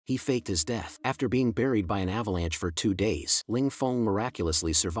he faked his death. After being buried by an avalanche for 2 days, Ling Feng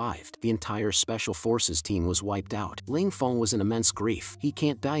miraculously survived. The entire Special Forces team was wiped out. Ling Feng was in immense grief. He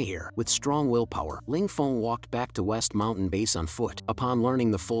can't die here. With strong willpower, Ling Feng walked back to West Mountain Base on foot. Upon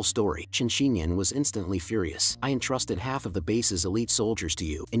learning the full story, Qin Xinyan was instantly furious. I entrusted half of the base's elite soldiers to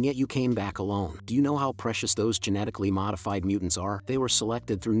you, and yet you came back alone. Do you know how precious those genetically modified mutants are? They were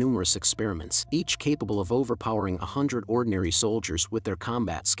selected through numerous experiments, each capable of overpowering 100 ordinary soldiers with their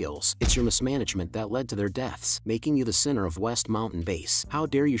combat skills. It's your mismanagement that led to their deaths, making you the sinner of West Mountain Base. How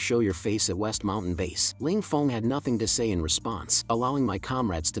dare you show your face at West Mountain Base? Ling Feng had nothing to say in response. Allowing my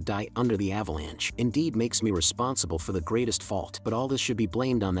comrades to die under the avalanche indeed makes me responsible for the greatest fault, but all this should be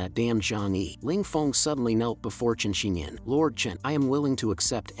blamed on that damn Zhang Yi. Ling Feng suddenly knelt before Qin Xinyan. Lord Chen, I am willing to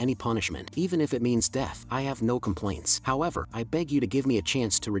accept any punishment, even if it means death. I have no complaints. However, I beg you to give me a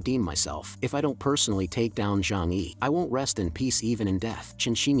chance to redeem myself. If I don't personally take down Zhang Yi, I won't rest in peace even in death.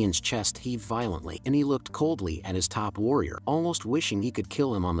 Qin Xinyan's chest heaved violently, and he looked coldly at his top warrior, almost wishing he could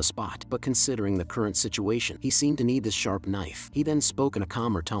kill him on the spot. But considering the current situation, he seemed to need this sharp knife. He then spoke in a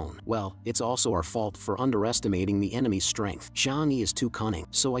calmer tone. Well, it's also our fault for underestimating the enemy's strength. Zhang Yi is too cunning,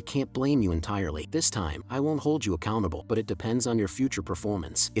 so I can't blame you entirely. This time, I won't hold you accountable, but it depends on your future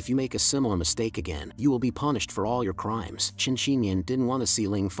performance. If you make a similar mistake again, you will be punished for all your crimes. Qin Xinyan didn't want to see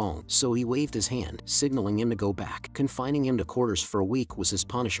Ling Feng, so he waved his hand, signaling him to go back. Confining him to quarters for a week was his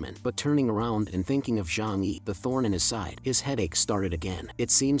punishment, but turning around and thinking of Zhang Yi, the thorn in his side, his headache started again.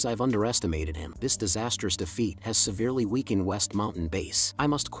 It seems I've underestimated him. This disastrous defeat has severely weakened West Mountain Base. I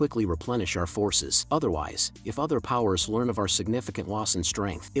must quickly replenish our forces. Otherwise, if other powers learn of our significant loss in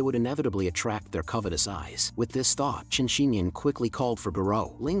strength, it would inevitably attract their covetous eyes. With this thought, Qin Xinyan quickly called for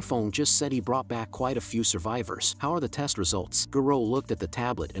Garo. Ling Feng just said he brought back quite a few survivors. How are the test results? Garo looked at the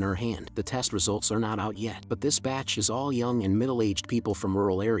tablet in her hand. The test results are not out yet, but this batch is all young and middle-aged people from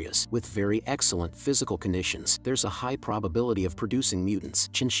rural areas with very excellent physical conditions. There's a high probability of producing mutants.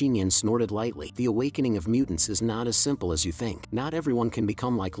 Qin Xinyan snorted lightly. The awakening of mutants is not as simple as you think. Not everyone can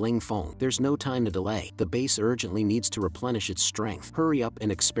become like Ling Feng. There's no time to delay. The base urgently needs to replenish its strength. Hurry up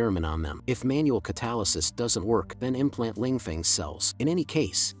and experiment on them. If manual catalysis doesn't work, then implant Ling Feng's cells. In any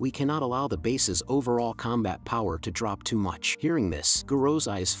case, we cannot allow the base's overall combat power to drop too much. Hearing this, Garo's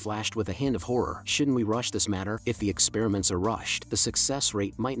eyes flashed with a hint of horror. Shouldn't we rush this matter? If the experiments are rushed, the success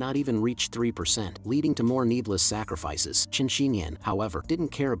rate might not even reach 3%, leading to more needless sacrifices. Qin Xinyan, however, didn't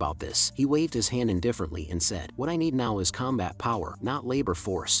care about this. He waved his hand indifferently and said, what I need now is combat power, not labor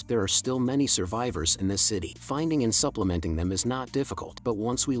force. There are still many survivors in this city. Finding and supplementing them is not difficult, but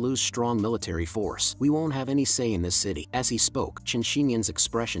once we lose strong military force, we won't have any say in this city. As he spoke, Qin Xinyan's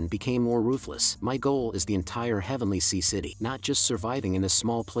expression became more ruthless. My goal is the entire Heavenly Sea City, not just surviving in this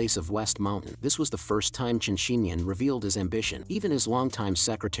small place of West Mountain. This was the first time Qin Xinyan revealed his ambition. Even his longtime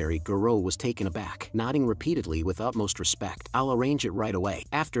secretary, Garo, was taken aback, nodding repeatedly with utmost respect. I'll arrange it right away.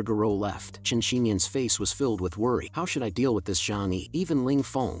 After Garo left, Qin Xinyan's face was filled with worry. How should I deal with this Zhang Yi? Even Ling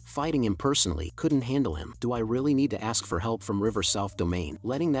Feng, fighting him personally, couldn't handle him. Do I really need to ask for help from River South Domain?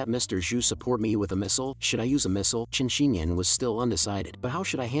 Letting that Mr. Zhu support me with a missile? Should I use a missile? Qin Xinyan was still undecided. But how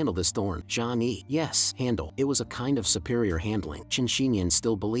should I handle this thorn? Zhang Yi. Yes, handle. It was a kind of superior handling. Qin Xinyan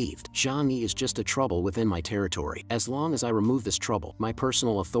still believed. Zhang Yi is just a trouble within my territory. As long as I remove this trouble, my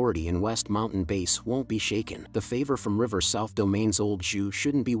personal authority in West Mountain Base won't be shaken. The favor from River South Domain's old Zhu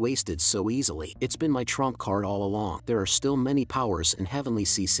shouldn't be wasted so easily. It's been my trump card all along. There are still many powers in Heavenly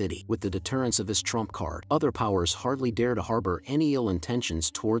Sea City. With the deterrence of this trump card, other powers hardly dare to harbor any ill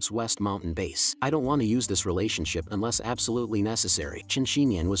intentions towards West Mountain Base. I don't want to use this relationship unless absolutely necessary. Qin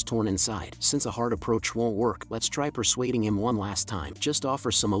Xinyan was torn inside. Since a hard approach won't work, let's try persuading him one last time. Just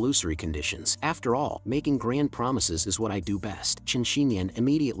offer some illusory conditions. After all, making grand promises is what I do best. Qin Xinyan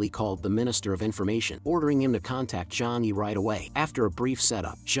immediately called the Minister of Information, ordering him to contact Zhang Yi right away. After a brief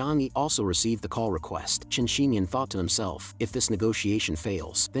setup, Zhang Yi also received the call request. Qin Xinyan thought to himself, if this negotiation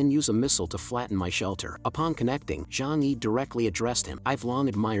fails, then use a missile to flatten my shelter. Upon connecting, Zhang Yi directly addressed him. I've long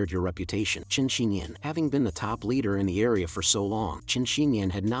admired your reputation, Qin Xinyan. Having been the top leader in the area for so long, Qin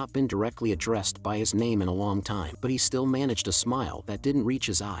Xinyan had not been directly addressed by his name in a long time, but he still managed a smile that didn't reach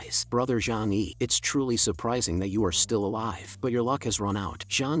his eyes. Brother Zhang Yi, it's truly surprising that you are still alive, but your luck has run out.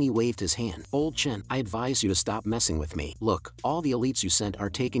 Zhang Yi waved his hand. Old Chen, I advise you to stop messing with me. Look, all the elites you sent are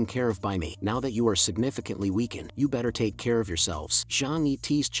taken care of by me. Now that you are significantly weakened, you better take care of yourselves. Zhang Yi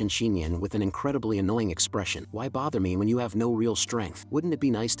teased Qin Xinyan with an incredibly annoying expression. Why bother me when you have no real strength? Wouldn't it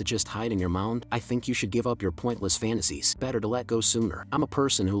be nice to just hide in your mound? I think you should give up your pointless fantasies. Better to let go sooner. I'm a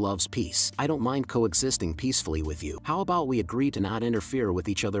person who loves peace. I don't mind coexisting peacefully with you. How about we agree to not interfere with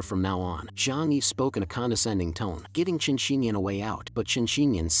each other from now on? Zhang Yi spoke in a condescending tone, giving Qin Xinyan a way out. out, but Qin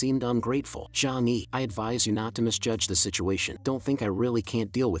Xinyan seemed ungrateful. Zhang Yi, I advise you not to misjudge the situation. Don't think I really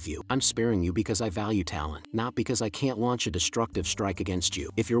can't deal with you. I'm sparing you because I value talent, not because I can't launch a destructive strike against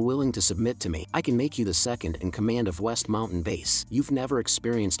you. If you're willing to submit to me, I can make you the second in command of West Mountain Base. You've never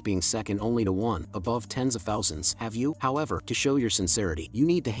experienced being second only to one, above tens of thousands, have you? However, to show your sincerity, you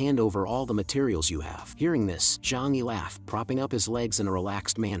need to hand over all the materials you have. Hearing this, Zhang Yi laughed, propping up his legs in a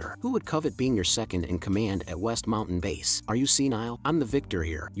relaxed manner. Who would covet being your second in command at West Mountain Base? Are you senile? I'm the victor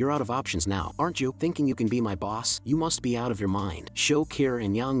here. You're out of options now, aren't you? Thinking you can be my boss? You must be out of your mind. Shou Kir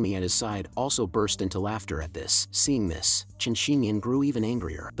and Yang Mi at his side also burst into laughter at this. Seeing this, Qin Xinyan grew even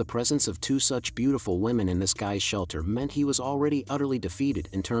angrier. The presence of two such beautiful women in this guy's shelter meant he was already utterly defeated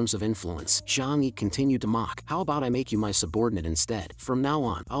in terms of influence. Zhang Yi continued to mock. How about I make you my subordinate instead? From now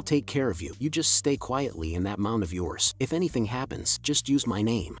on, I'll take care of you. You just stay quietly in that mound of yours. If anything happens, just use my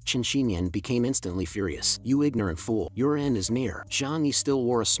name. Qin Xinyan became instantly furious. You ignorant fool. Your end is near. Zhang Yi still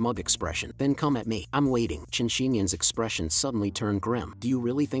wore a smug expression. Then come at me. I'm waiting. Qin Xinyan's expression suddenly turned grim. Do you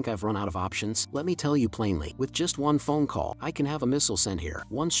really think I've run out of options? Let me tell you plainly. With just one phone call, I can have a missile sent here.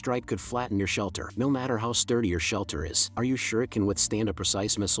 One strike could flatten your shelter, no matter how sturdy your shelter is. Are you sure it can withstand a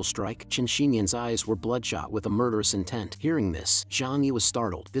precise missile strike? Qin Xinyan's eyes were bloodshot with a murderous intent. Hearing this, Zhang Yi was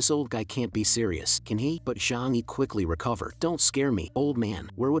startled. This old guy can't be serious, can he? But Zhang Yi quickly recovered. Don't scare me, old man.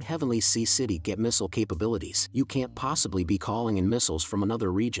 Where would Heavenly Sea City get missile capabilities? You can't possibly be calling in missiles from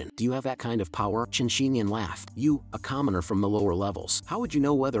another region. Do you have that kind of power? Qin Xinyan laughed. You, a commoner from the lower levels. How would you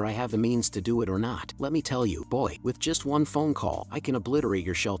know whether I have the means to do it or not? Let me tell you, boy, with just one phone call, I can obliterate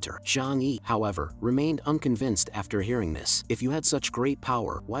your shelter. Zhang Yi, however, remained unconvinced after hearing this. If you had such great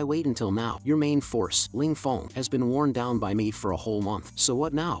power, why wait until now? Your main force, Ling Feng, has been worn down by me for a whole month. So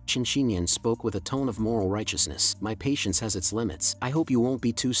what now? Qin Xinyan spoke with a tone of moral righteousness. My patience has its limits. I hope you won't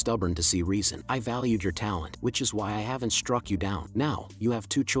be too stubborn to see reason. I valued your talent, which is why I haven't struck you down. Now, you have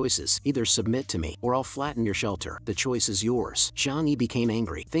two choices. Either submit to me, or I'll flatten your shelter. The choice is yours. Zhang Yi became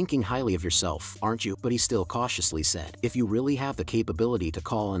angry. Thinking highly of yourself, aren't you? But he still cautiously said, if you really have the capability to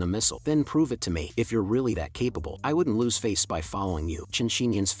call in a missile, then prove it to me. If you're really that capable, I wouldn't lose face by following you. Qin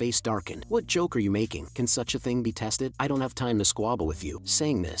Xinyan's face darkened. What joke are you making? Can such a thing be tested? I don't have time to squabble with you.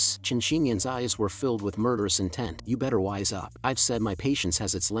 Saying this, Qin Xinyan's eyes were filled with murderous intent. You better wise up. I've said my patience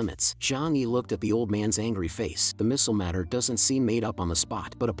has its limits. Zhang Yi looked at the old man's angry face. The missile matter doesn't seem made up on the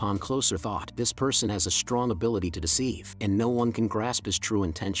spot, but upon closer thought, this person has a strong ability to deceive, and no one can grasp his true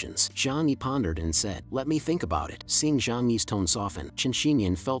intentions. Zhang Yi pondered and said, let me think about it. Seeing Zhang Yi's tone soften, Qin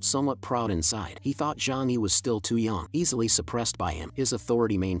Xinyan felt somewhat proud inside. He thought Zhang Yi was still too young, easily suppressed by him. His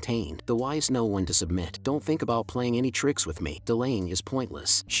authority maintained. The wise know when to submit. Don't think about playing any tricks with me. Delaying is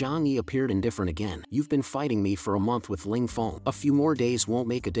pointless. Zhang Yi appeared indifferent again. You've been fighting me for a month with Ling Feng. A few more days won't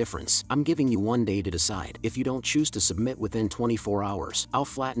make a difference. I'm giving you 1 day to decide. If you don't choose to submit within 24 hours, I'll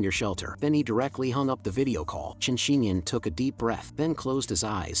flatten your shelter. Then he directly hung up the video call. Qin Xinyan took a deep breath, then closed his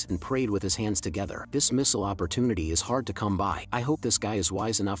eyes and prayed with his hands together. This missile opportunity is hard to come by. I hope this guy is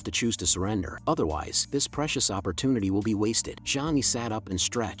wise enough to choose to surrender. Otherwise, this precious opportunity will be wasted. Zhang Yi sat up and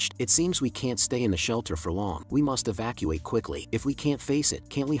stretched. It seems we can't stay in the shelter for long. We must evacuate quickly. If we can't face it,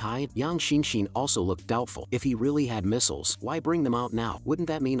 can't we hide? Yang Xinxin also looked doubtful. If he really had missiles, why bring them out now? Wouldn't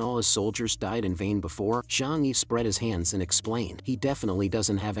that mean all his soldiers died in vain before? Zhang Yi spread his hands and explained. He definitely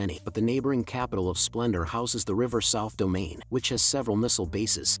doesn't have any, but the neighboring capital of Splendor houses the River South Domain, which has several missile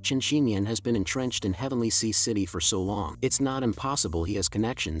bases. Qin Xinyan has been entrenched in Heavenly Sea City for so long. It's not impossible he has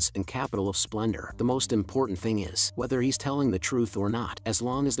connections in capital of Splendor. The most important thing is whether he's telling the truth or not. As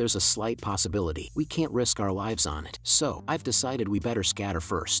long as there's a slight possibility, we can't risk our lives on it. So, I've decided we better scatter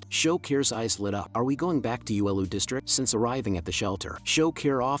first. Shou Kir's eyes lit up. Are we going back to Yuelu district? Since arriving at the shelter, Shou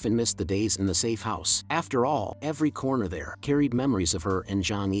Kir often missed the days in the safe house. After all, every corner there carried memories of her and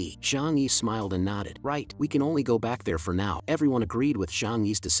Zhang Yi. Zhang Yi smiled and nodded. Right, we can only go back there for now. Everyone agreed with Zhang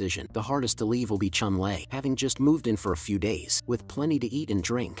Yi's decision. The hardest to leave will be Chunlei, having just moved in for a few days, with plenty to eat and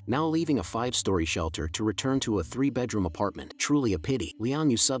drink. Now leaving a 5-story shelter to return to a 3-bedroom apartment. Truly a pity. Lian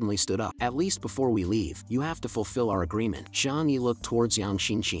Yu suddenly stood up. At least before we leave, you have to fulfill our agreement. Zhang Yi looked towards Yang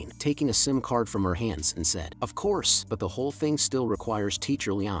Xinxin, taking a SIM card from her hands and said, of course, but the whole thing still requires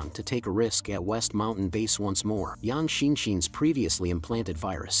Teacher Liang to take a risk at West Mountain Base once more. Yang Xinxin's previously implanted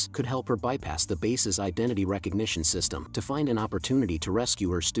virus could help her bypass the base's identity recognition system to find an opportunity to rescue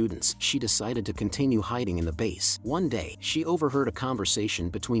her students. She decided to continue hiding in the base. One day, she overheard a conversation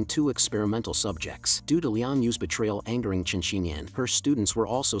between 2 experimental subjects. Due to Lian Yu's betrayal angering Qin Xinyan, her students were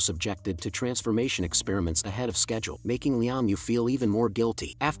also subjected to transformation experiments ahead of schedule, making Lian Yu feel even more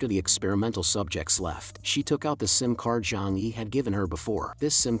guilty. After the experimental subjects left, she took out the SIM card Zhang Yi had given her before.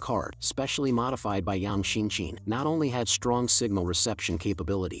 This SIM card, specially modified by Yang Xinxin, not only only had strong signal reception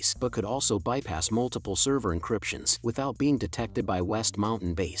capabilities, but could also bypass multiple server encryptions without being detected by West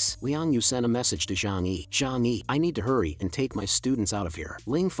Mountain Base. Liang Yu sent a message to Zhang Yi. Zhang Yi, I need to hurry and take my students out of here.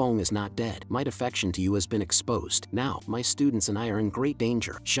 Ling Feng is not dead. My defection to you has been exposed. Now, my students and I are in great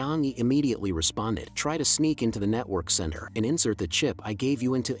danger. Zhang Yi immediately responded. Try to sneak into the network center and insert the chip I gave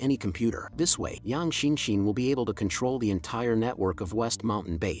you into any computer. This way, Yang Xinxin will be able to control the entire network of West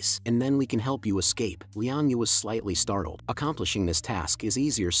Mountain Base, and then we can help you escape. Liang Yu was slightly startled. Accomplishing this task is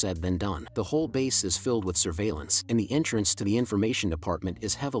easier said than done. The whole base is filled with surveillance, and the entrance to the information department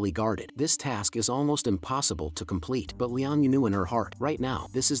is heavily guarded. This task is almost impossible to complete, but Liang Yu knew in her heart, right now,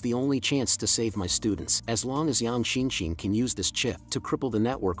 this is the only chance to save my students. As long as Yang Xinxin can use this chip to cripple the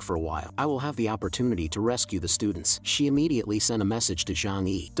network for a while, I will have the opportunity to rescue the students. She immediately sent a message to Zhang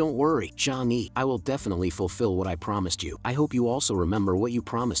Yi. Don't worry, Zhang Yi, I will definitely fulfill what I promised you. I hope you also remember what you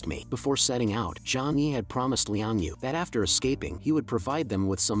promised me. Before setting out, Zhang Yi had promised Liang Yu that after escaping, he would provide them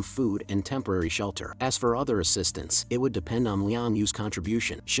with some food and temporary shelter. As for other assistance, it would depend on Liang Yu's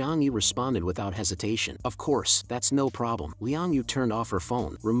contribution. Zhang Yi responded without hesitation. Of course, that's no problem. Liang Yu turned off her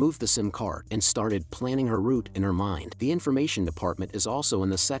phone, removed the SIM card, and started planning her route in her mind. The information department is also in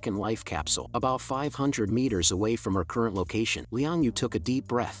the second life capsule, about 500 meters away from her current location. Liang Yu took a deep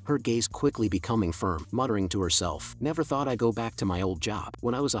breath, her gaze quickly becoming firm, muttering to herself, never thought I'd go back to my old job.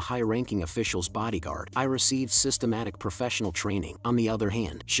 When I was a high-ranking official's bodyguard, I received systematic professional training. On the other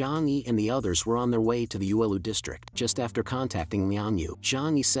hand, Zhang Yi and the others were on their way to the Uelu district. Just after contacting Liang Yu,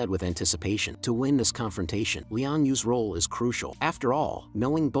 Zhang Yi said with anticipation, to win this confrontation, Liang Yu's role is crucial. After all,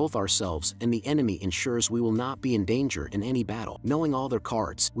 knowing both ourselves and the enemy ensures we will not be in danger in any battle. Knowing all their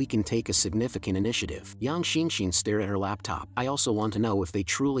cards, we can take a significant initiative. Yang Xinxin stared at her laptop. I also want to know if they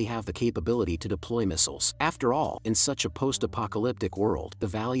truly have the capability to deploy missiles. After all, in such a post-apocalyptic world, the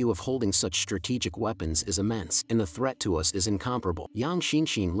value of holding such strategic weapons is immense, and the threat to us is incomparable. Yang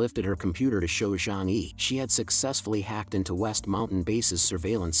Xinxin lifted her computer to show Zhang Yi. She had successfully hacked into West Mountain Base's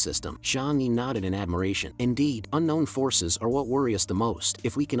surveillance system. Zhang Yi nodded in admiration. Indeed, unknown forces are what worry us the most.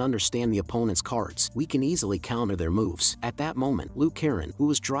 If we can understand the opponent's cards, we can easily counter their moves. At that moment, Lu Karen, who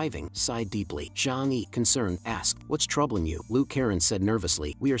was driving, sighed deeply. Zhang Yi, concerned, asked, what's troubling you? Lu Karen said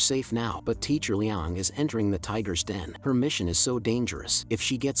nervously, we are safe now, but Teacher Liang is entering the tiger's den. Her mission is so dangerous. If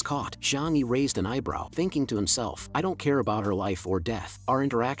she gets caught, Zhang Yi raised an eyebrow, thinking to himself, I don't care about her life or death. Our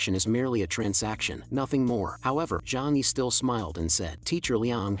interaction is merely a transaction, nothing more. However, Zhang Yi still smiled and said, Teacher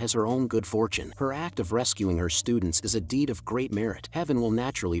Liang has her own good fortune. Her act of rescuing her students is a deed of great merit. Heaven will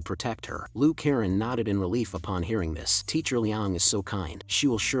naturally protect her. Lu Karen nodded in relief upon hearing this. Teacher Liang is so kind. She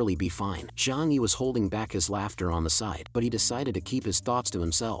will surely be fine. Zhang Yi was holding back his laughter on the side, but he decided to keep his thoughts to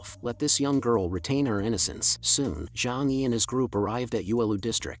himself. Let this young girl retain her innocence. Soon, Zhang Yi and his group arrived at Uelu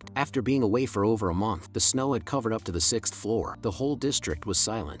district. After being away for over a month, the snow had covered up to the 6th floor. The whole district was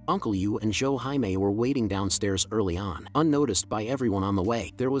silent. Uncle Yu and Zhou Jaime were waiting downstairs early on. Unnoticed by everyone on the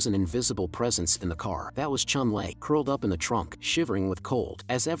way, there was an invisible presence in the car. That was Chun Lei, curled up in the trunk, shivering with cold.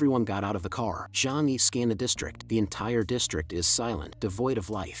 As everyone got out of the car, Zhang Yi scanned the district. The entire district is silent, devoid of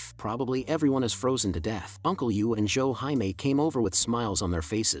life. Probably everyone is frozen to death. Uncle Yu and Zhou Jaime came over with smiles on their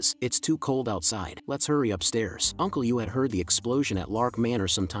faces. It's too cold outside. Let's hurry upstairs. Uncle Yu had heard the explosion at Lark Manor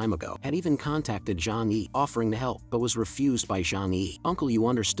some time ago, had even contacted Zhang Yi, offering to help, but was refused by Zhang Yi. Uncle Yu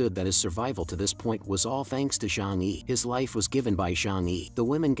understood that his survival to this point was all thanks to Zhang Yi. His life was given by Zhang Yi. The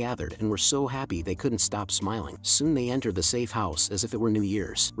women gathered and were so happy they couldn't stop smiling. Soon they entered the safe house as if it were New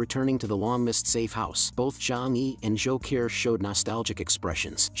Year's. Returning to the long-missed safe house, both Zhang Yi and Zhou Kir showed nostalgic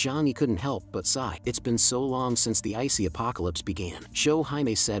expressions. Zhang Yi couldn't help but sigh. It's been so long since the icy apocalypse began. Zhou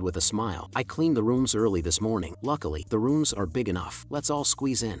Jaime said with a smile, I cleaned the rooms early this morning. Luckily, the rooms are big enough. Let's all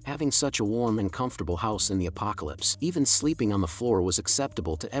squeeze in. Having such a warm and comfortable house in the apocalypse, even sleeping on the floor was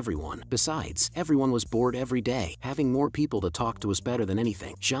acceptable to everyone. Besides, everyone was bored every day. Having more people to talk to was better than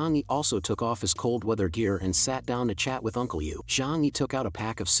anything. Zhang Yi also took off his cold weather gear and sat down to chat with Uncle Yu. Zhang Yi took out a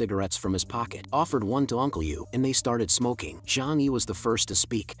pack of cigarettes from his pocket, offered one to Uncle Yu, and they started smoking. Zhang Yi was the first to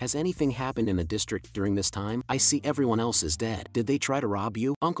speak. Has anything happened in the district during this time? I see everyone else is dead. Did they try to rob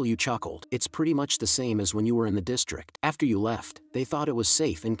you? Uncle Yu chuckled. It's pretty much the same as when you were in the district. After you left, they thought it was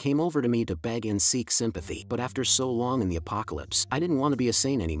safe and came over to me to beg and seek sympathy. But after so long in the apocalypse, I didn't want to be a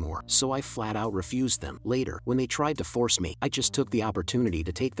saint anymore, so I flat out refused them. Later, when they tried to force me, I just took the opportunity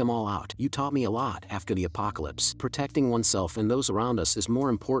to take them all out. You taught me a lot after the apocalypse. Protecting oneself and those around us is more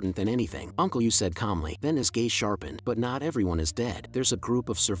important than anything, Uncle Yu said calmly. Then his gaze sharpened. But not everyone is dead. There's a group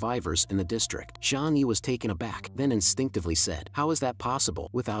of survivors in the district. Zhang Yi was taken aback, then instinctively said, how is that possible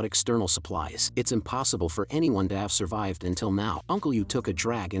without external supplies? It's impossible for anyone to have survived until now. Uncle Yu took a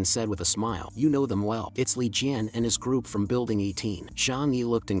drag and said with a smile, you know them well. all. It's Li Jian and his group from Building 18. Zhang Yi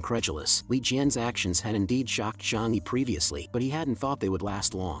looked incredulous. Li Jian's actions had indeed shocked Zhang Yi previously, but he hadn't thought they would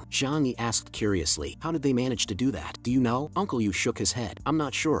last long. Zhang Yi asked curiously, how did they manage to do that? Do you know? Uncle Yu shook his head. I'm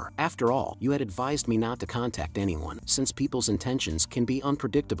not sure. After all, you had advised me not to contact anyone, since people's intentions can be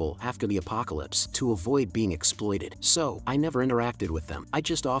unpredictable after the apocalypse, to avoid being exploited. So, I never interacted with them. I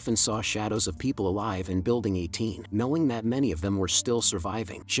just often saw shadows of people alive in Building 18, knowing that many of them were still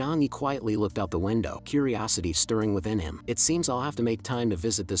surviving. Zhang Yi quietly looked out the window, curiosity stirring within him. It seems I'll have to make time to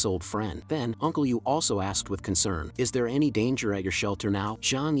visit this old friend. Then, Uncle Yu also asked with concern, is there any danger at your shelter now?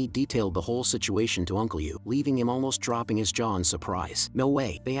 Zhang Yi detailed the whole situation to Uncle Yu, leaving him almost dropping his jaw in surprise. No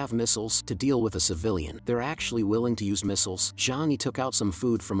way, they have missiles to deal with a civilian. They're actually willing to use missiles. Zhang Yi took out some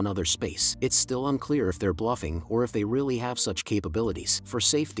food from another space. It's still unclear if they're bluffing or if they really have such capabilities. For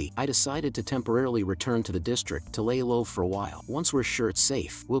safety, I decided to temporarily return to the district to lay low for a while. Once we're sure it's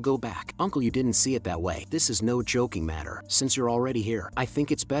safe, we'll go back. Uncle, you didn't see it that way. This is no joking matter. Since you're already here, I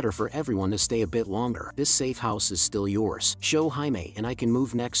think it's better for everyone to stay a bit longer. This safe house is still yours. Show Jaime and I can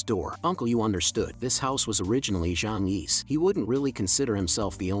move next door. Uncle, you understood. This house was originally Zhang Yi's. He wouldn't really consider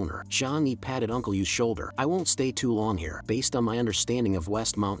himself the owner. Zhang Yi patted Uncle Yu's shoulder. I won't stay too long here. Based on my understanding of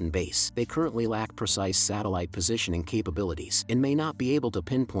West Mountain Base, they currently lack precise satellite positioning capabilities and may not be able to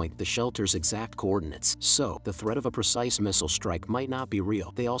pinpoint the shelter's exact coordinates. So, the threat of a precise missile strike might not be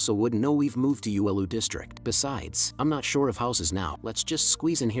real. They also wouldn't know we've moved to Uelu District. Besides, I'm not sure of houses now. Let's just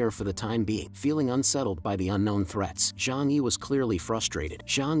squeeze in here for the time being. Feeling unsettled by the unknown threats, Zhang Yi was clearly frustrated.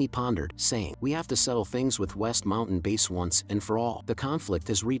 Zhang Yi pondered, saying, we have to settle things with West Mountain Base once and for all. The conflict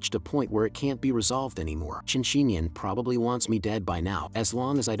has reached a point where it can't be resolved anymore. Qinxinyan probably wants me dead by now. As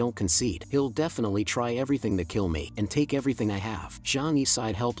long as I don't concede, he'll definitely try everything to kill me and take everything I have. Zhang Yi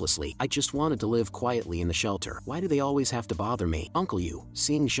sighed helplessly. I just wanted to live quietly in the shelter. Why do they always have to bother me? Uncle Yu,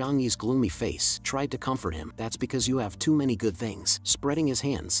 seeing Zhang Yi's gloomy face, tried to comfort him. That's because you have too many good things. Spreading his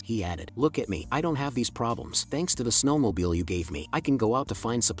hands, he added, look at me. I don't have these problems. Thanks to the snowmobile you gave me, I can go out to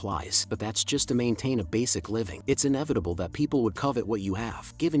find supplies, but that's just to maintain a basic living. It's inevitable that people would covet what you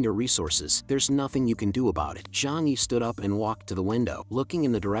have. Given your resources, there's nothing you can do about it. Zhang Yi stood up and walked to the window, looking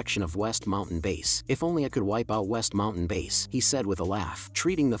in the direction of West Mountain Base. If only I could wipe out West Mountain Base, he said with a laugh,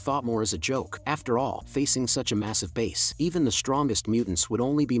 treating the thought more as a joke. After all, facing such a massive base, even the strongest mutants would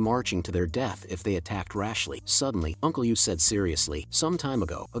only be marching to their death if they attacked rashly. Suddenly, Uncle Yu said seriously, some time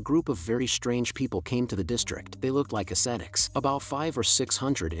ago, a group of very strange people came to the district. They looked like ascetics, about 500 or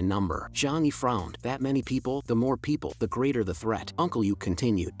 600 in number. Zhang Yi frowned. That many people? The more people, the greater the threat. Uncle Yu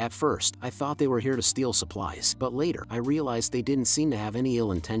continued, at first, I thought they were here to steal supplies, but later, I realized they didn't seem to have any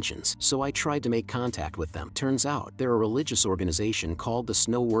ill intentions, so I tried to make contact with them. Turns out, they're a religious organization called the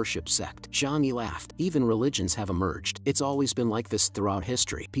Snow Worship Sect. Zhang Yi laughed. Even religions have emerged. It's always been like this throughout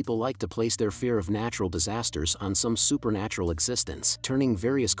history. People like to place their fear of natural disasters on some supernatural existence, turning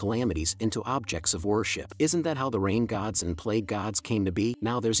various calamities into objects of worship. Isn't that how the rain gods and plague gods came to be?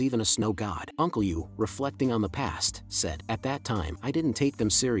 Now there's even a snow god. Uncle Yu, reflecting on the past, said, at that time, I didn't take them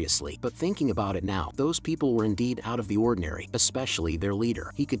seriously, but thinking about it now, those people were indeed out of the ordinary, especially their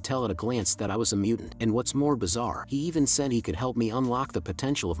leader. He could tell at a glance that I was a mutant, and what's more bizarre, he even said he could help me unlock the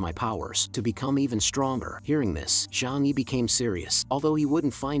potential of my powers to become even stronger. Hearing this, Zhang Yi became serious. Although he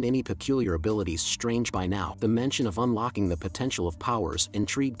wouldn't find any peculiar abilities strange by now, the mention of unlocking the potential of powers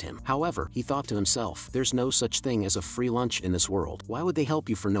intrigued him. However, he thought to himself, there's no such thing as a free lunch in this world. Why would they help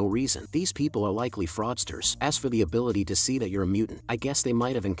you for no reason? These people are likely fraudsters. As for the ability to see that you're a mutant, I guess they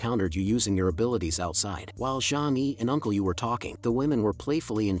might have encountered you using your abilities outside. While Zhang Yi and Uncle Yu were talking, the women were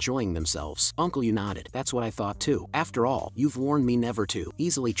playfully enjoying themselves. Uncle Yu nodded. That's what I thought too. After all, you've warned me never to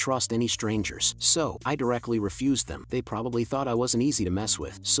easily trust any strangers, so I directly refused them. They probably thought I wasn't easy to mess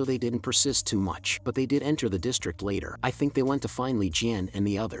with, so they didn't persist too much. But they did enter the district later. I think they went to find Li Jian and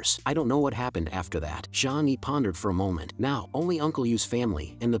the others. I don't know what happened after that. Zhang Yi pondered for a moment. Now, only Uncle Yu's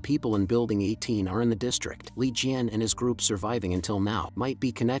family and the people in Building 18 are in the district. Li Jian and his group surviving until now might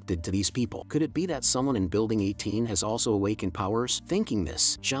be connected to these people. Could it be that someone in Building 18 has also awakened powers? Thinking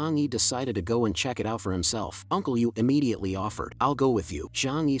this, Zhang Yi decided to go and check it out for himself. Uncle Yu immediately offered, I'll go with you.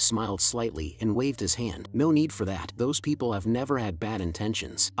 Zhang Yi smiled slightly and waved his hand. No need for that. Those people have never had bad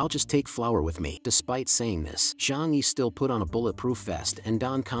intentions. I'll just take Flower with me. Despite saying this, Zhang Yi still put on a bulletproof vest and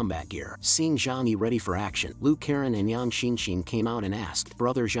donned combat gear. Seeing Zhang Yi ready for action, Lu Karen and Yang Xinxin came out and asked,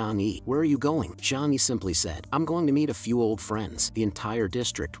 Brother Zhang Yi, where are you going? Zhang Yi simply said, I'm going to meet a few old friends. The entire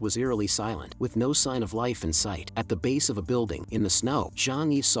district was eerily silent, with no sign of life in sight. At the base of a building, in the snow,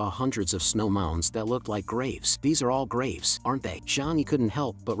 Zhang Yi saw hundreds of snow mounds that looked like graves. These are all graves, aren't they? Zhang Yi couldn't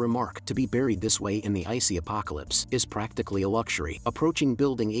help but remark, to be buried this way in the icy apocalypse is practically a luxury. Approaching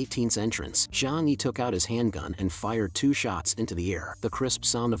Building 18's entrance, entrance. Zhang Yi took out his handgun and fired 2 shots into the air. The crisp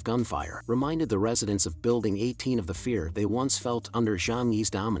sound of gunfire reminded the residents of Building 18 of the fear they once felt under Zhang Yi's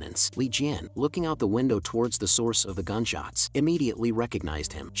dominance. Li Jian, looking out the window towards the source of the gunshots, immediately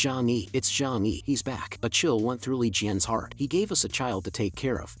recognized him. Zhang Yi, it's Zhang Yi, he's back. A chill went through Li Jian's heart. He gave us a child to take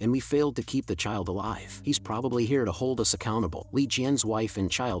care of, and we failed to keep the child alive. He's probably here to hold us accountable. Li Jian's wife and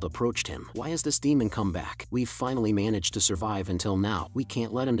child approached him. Why has this demon come back? We've finally managed to survive until now. We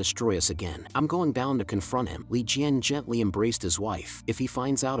can't let him destroy us again. I'm going down to confront him. Li Jian gently embraced his wife. If he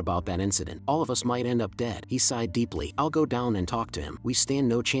finds out about that incident, all of us might end up dead. He sighed deeply. I'll go down and talk to him. We stand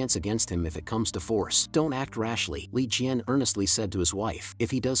no chance against him if it comes to force. Don't act rashly, Li Jian earnestly said to his wife.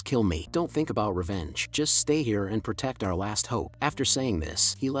 If he does kill me, don't think about revenge. Just stay here and protect our last hope. After saying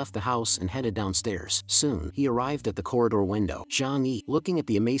this, he left the house and headed downstairs. Soon, he arrived at the corridor window. Zhang Yi, looking at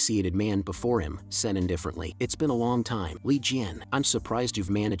the emaciated man before him, said indifferently, "It's been a long time. Li Jian, I'm surprised you've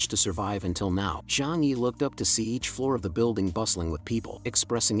managed to survive until now." Zhang Yi looked up to see each floor of the building bustling with people,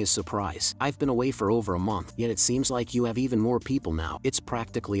 expressing his surprise. "I've been away for over a month, yet it seems like you have even more people now. It's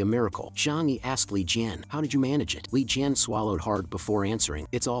practically a miracle." Zhang Yi asked Li Jian, "How did you manage it?" Li Jian swallowed hard before answering,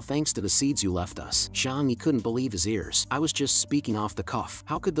 "It's all thanks to the seeds you left us." Zhang Yi couldn't believe his ears. "I was just speaking off the cuff.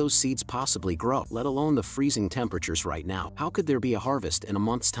 How could those seeds possibly grow, let alone the freezing temperatures right now? How could there be a harvest in a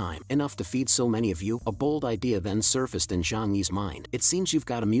month's time, enough to feed so many of you?" A bold idea then surfaced in Zhang Yi's mind. "It seems you've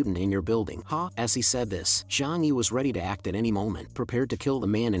got a mutant in your building, huh?" As he said this, Zhang Yi was ready to act at any moment, prepared to kill the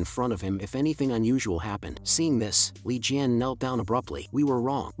man in front of him if anything unusual happened. Seeing this, Li Jian knelt down abruptly. "We were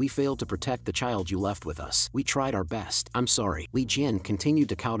wrong. We failed to protect the child you left with us. We tried our best. I'm sorry." Li Jian continued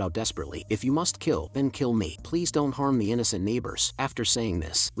to count out desperately, "If you must kill, then kill me. Please don't harm the innocent neighbors." After saying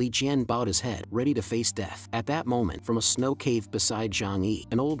this, Li Jian bowed his head, ready to face death. At that moment, from a snow cave beside Zhang Yi,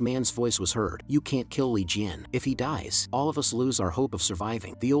 an old man's voice was heard. "You can't kill Li Jian. If he dies, all of us lose our hope of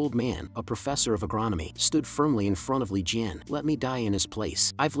surviving." The old man, a professor of agronomy, stood firmly in front of Li Jian. "Let me die in his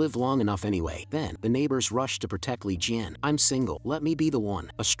place. I've lived long enough anyway." Then, the neighbors rushed to protect Li Jian. "I'm single. Let me be the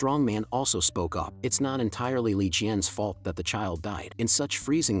one." A strong man also spoke up. "It's not entirely Li Jian's fault that the child died. In such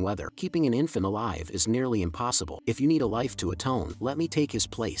freezing weather, keeping an infant alive is nearly impossible. If you need a life to atone, let me take his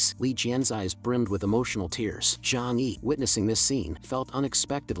place." Li Jian's eyes brimmed with emotional tears. Zhang Yi, witnessing this scene, felt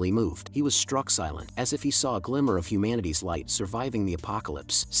unexpectedly moved. He was struck silent, as if he saw a glimmer of humanity's light surviving the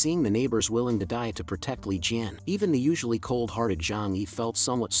apocalypse. Seeing the neighbors willing to die to protect Li Jian, even the usually cold-hearted Zhang Yi felt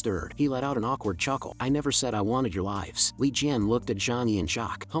somewhat stirred. He let out an awkward chuckle. "I never said I wanted your lives." Li Jian looked at Zhang Yi in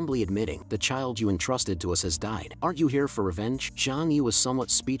shock, humbly admitting, "The child you entrusted to us has died. Aren't you here for revenge?" Zhang Yi was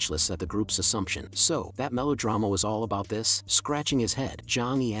somewhat speechless at the group's assumption. "So, that melodrama was all about this?" Scratching his head,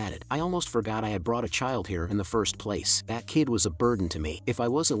 Zhang Yi added, "I almost forgot I had brought a child here in the first place. That kid was a burden to me. If I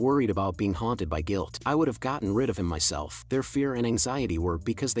wasn't worried about being haunted by guilt, I would have gotten rid of him myself." Their fear and anxiety were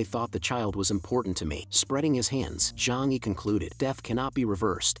because they thought the child was important to me. Spreading his hands, Zhang Yi concluded, "Death cannot be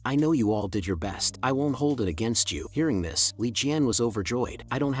reversed. I know you all did your best. I won't hold it against you." Hearing this, Li Jian was overjoyed.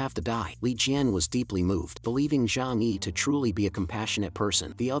 "I don't have to die." Li Jian was deeply moved, believing Zhang Yi to truly be a compassionate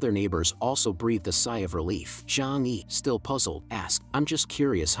person. The other neighbors also breathed a sigh of relief. Zhang Yi, still puzzled, asked, "I'm just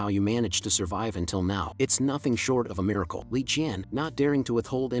curious how you managed to survive until now." "It's nothing short of a miracle." Li Jian, not daring to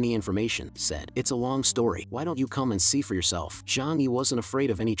withhold any information, said, "It's a long story. Why don't you come and see for yourself?" Zhang Yi wasn't afraid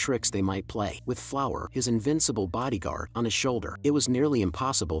of any tricks they might play. With Flower, his invincible bodyguard, on his shoulder, it was nearly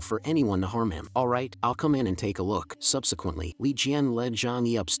impossible for anyone to harm him. "All right, I'll come in and take a look." Subsequently, Li Jian led Zhang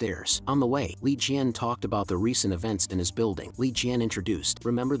Yi upstairs. On the way, Li Jian talked about the recent events in his building. Li Jian introduced,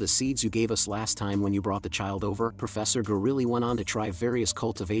 "Remember the seeds you gave us last time when you brought the child over?" Professor Gu really went on to try various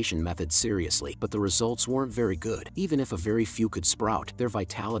cultivation methods seriously, but the results weren't very good. Even if a very few could sprout, their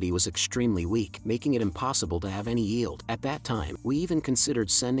vitality was extremely weak, making it impossible to have any yield. At that time, we even considered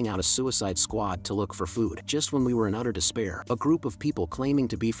sending out a suicide squad to look for food. Just when we were in utter despair, a group of people claiming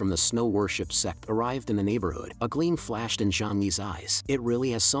to be from the snow worship sect arrived in the neighborhood. A gleam flashed in Zhang Yi's eyes. "It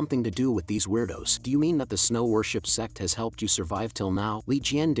really has something to do with these weirdos. Do you mean that the snow worship sect has helped you survive till now?" Li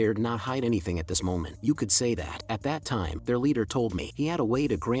Jian dared not hide anything at this moment. "You could say that. At that time, their leader told me he had a way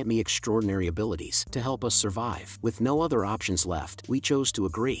to grant me extraordinary abilities to help us survive. With no other options left, we chose to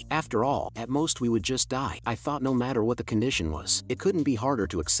agree. After all, at most we would just die. I thought no matter what the condition was, it couldn't be harder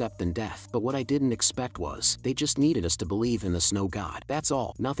to accept than death. But what I didn't expect was, they just needed us to believe in the snow god. That's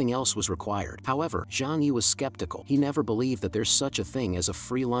all. Nothing else was required." However, Zhang Yi was skeptical. He never believed that there's such a thing as a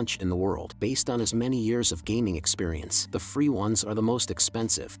free lunch in the world. Based on his many years of gaming experience, the free ones are the most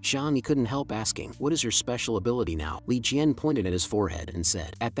expensive. Zhang Yi couldn't help asking, "What is your special ability now?" Li Jian pointed at his forehead and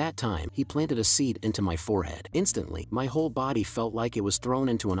said, "At that time, he planted a seed into my forehead. Instantly, my whole body felt like it was thrown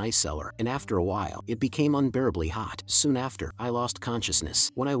into an ice cellar, and after a while, it became unbearably hot. Soon after, I lost consciousness.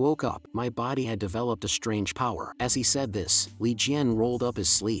 darkness. When I woke up, my body had developed a strange power. As he said this, Li Jian rolled up his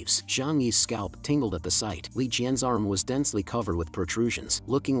sleeves. Zhang Yi's scalp tingled at the sight. Li Jian's arm was densely covered with protrusions,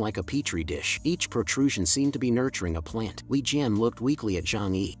 looking like a petri dish. Each protrusion seemed to be nurturing a plant. Li Jian looked weakly at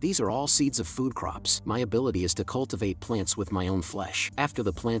Zhang Yi. These are all seeds of food crops. My ability is to cultivate plants with my own flesh. After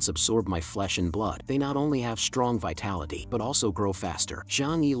the plants absorb my flesh and blood, they not only have strong vitality, but also grow faster.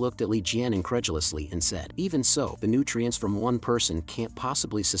 Zhang Yi looked at Li Jian incredulously and said, even so, the nutrients from one person can't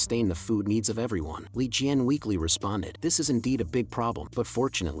possibly sustain the food needs of everyone. Li Jian weakly responded, this is indeed a big problem, but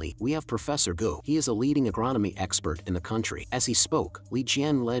fortunately, we have Professor Gu. He is a leading agronomy expert in the country. As he spoke, Li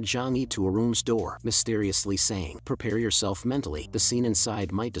Jian led Zhang Yi to a room's door, mysteriously saying, prepare yourself mentally. The scene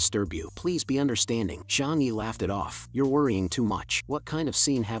inside might disturb you. Please be understanding. Zhang Yi laughed it off. You're worrying too much. What kind of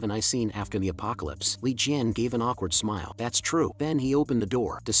scene haven't I seen after the apocalypse? Li Jian gave an awkward smile. That's true. Then he opened the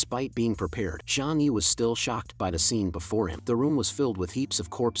door. Despite being prepared, Zhang Yi was still shocked by the scene before him. The room was filled with heaps of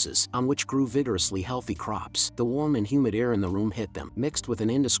corpses, on which grew vigorously healthy crops. The warm and humid air in the room hit them, mixed with an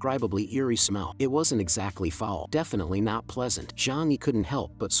indescribably eerie smell. It wasn't exactly foul, definitely not pleasant. Zhang Yi couldn't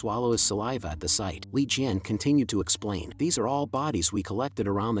help but swallow his saliva at the sight. Li Jian continued to explain, these are all bodies we collected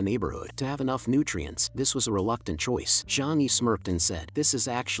around the neighborhood to have enough nutrients. This was a reluctant choice. Zhang Yi smirked and said, this is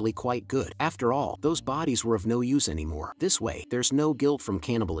actually quite good. After all, those bodies were of no use anymore. This way, there's no guilt from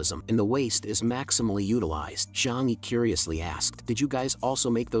cannibalism, and the waste is maximally utilized. Zhang Yi curiously asked, did you guys also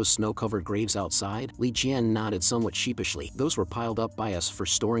make those snow-covered graves outside? Li Jian nodded somewhat sheepishly. Those were piled up by us for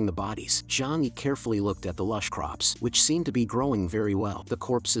storing the bodies. Zhang Yi carefully looked at the lush crops, which seemed to be growing very well. The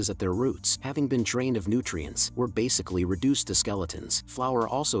corpses at their roots, having been drained of nutrients, were basically reduced to skeletons. Flower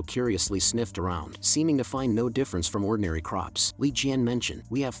also curiously sniffed around, seeming to find no difference from ordinary crops. Li Jian mentioned,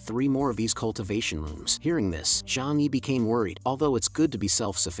 we have 3 more of these cultivation rooms. Hearing this, Zhang Yi became worried. Although it's good to be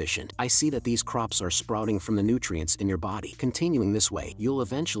self-sufficient, I see that these crops are sprouting from the nutrients in your body. Continuing this way, you'll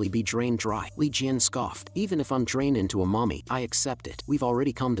eventually be drained dry. Li Jian scoffed. Even if I'm drained into a mummy, I accept it. We've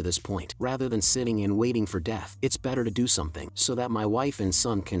already come to this point. Rather than sitting and waiting for death, it's better to do something, so that my wife and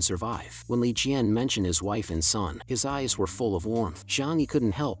son can survive. When Li Jian mentioned his wife and son, his eyes were full of warmth. Zhang Yi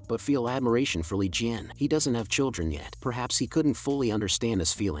couldn't help but feel admiration for Li Jian. He doesn't have children yet. Perhaps he couldn't fully understand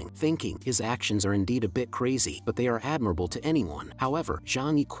his feeling, thinking his actions are indeed a bit crazy, but they are admirable to anyone. However,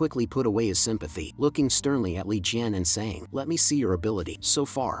 Zhang Yi quickly put away his sympathy, looking sternly at Li Jian and saying, let me see your ability. So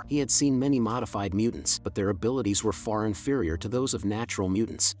far, he had seen many modified mutants, but their abilities were far inferior to those of natural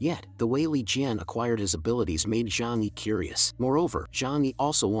mutants. Yet, the way Li Jian acquired his abilities made Zhang Yi curious. Moreover, Zhang Yi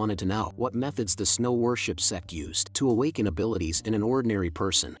also wanted to know what methods the snow worship sect used to awaken abilities in an ordinary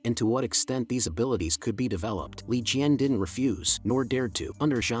person, and to what extent these abilities could be developed. Li Jian didn't refuse, nor dared to.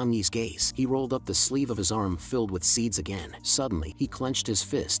 Under Zhang Yi's gaze, he rolled up the sleeve of his arm filled with seeds again. Suddenly, he clenched his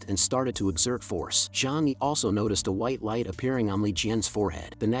fist and started to exert force. Zhang Yi also noticed a white light appearing on Li Jian's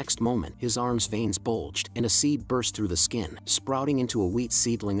forehead. The next moment, his arm's veins bulged, and a seed burst through the skin, sprouting into a wheat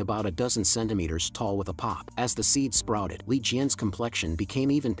seedling about a dozen centimeters tall with a pop. As the seed sprouted, Li Jian's complexion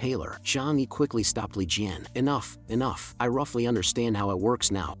became even paler. Zhang Yi quickly stopped Li Jian. Enough, enough. I roughly understand how it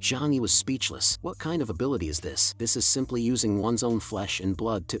works now. Zhang Yi was speechless. What kind of ability is this? This is simply using one's own flesh and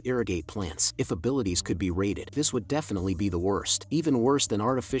blood to irrigate plants. If abilities could be rated, this would definitely be the worst. Even worse than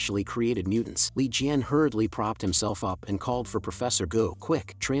artificially created mutants. Li Jian hurriedly propped himself up and called for Professor Gu.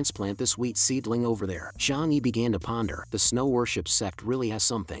 Quick, transplant this wheat seedling over there. Zhang Yi began to ponder. The snow worship sect really has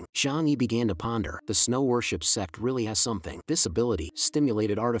something. Zhang Yi began to ponder. The snow worship sect really has something. This ability,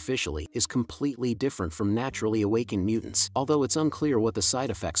 stimulated artificially, is completely different from naturally awakened mutants. Although it's unclear what the side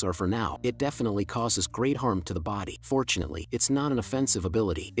effects are for now, it definitely causes great harm to the body. Fortunately, it's not an offensive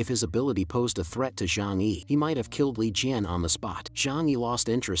ability. If his ability posed a threat to Zhang Yi, he might have killed Li Jian on the spot. Zhang Yi lost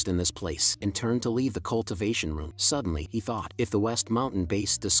interest in this place and turned to leave the cultivation room. Suddenly, he thought, if the West Mountain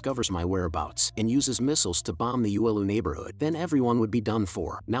base discovers my whereabouts and uses missiles to bomb the Uelu neighborhood, then everyone would be done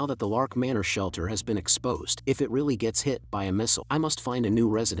for. Now that the Lark Manor shelter has been exposed, if it really gets hit by a missile, I must find a new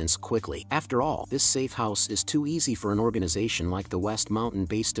residence quickly. After all, this safe house is too easy for an organization like the West Mountain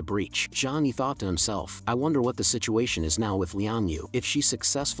base to breach. Zhang Yi thought to himself, I wonder what the situation is now with Liang Yu. If she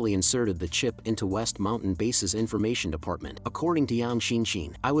successfully inserted the chip into West Mountain base's information department, according to Yang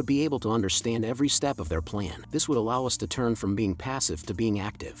Xinxin, I would be able to understand every step of their plan. This would allow us to turn from being passive to being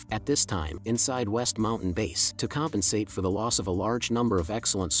active. At this time, inside West Mountain base, to compensate for the loss of a large number of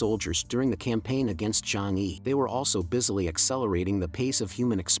excellent soldiers during the campaign against Zhang Yi, they were also busily accelerating the pace of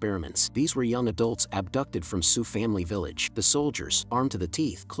human experiments. These were young adults abducted from Su family village. The soldiers, armed to the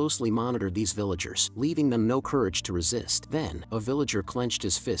teeth, closely monitored these villagers, leaving them no courage to resist. Then, a villager clenched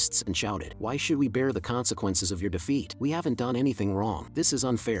his fists and shouted, why should we bear the consequences of your defeat? We haven't done anything wrong. This is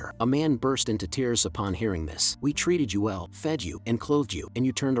unfair. A man burst into tears upon hearing this. We treated you well, fed you, and clothed you, and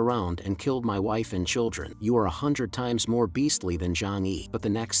you turned around and killed my wife and children. You are 100 times more beastly than Zhang Yi. But the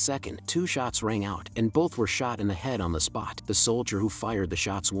next second, 2 shots rang out, and both were shot in the head on the spot. The soldier who fired the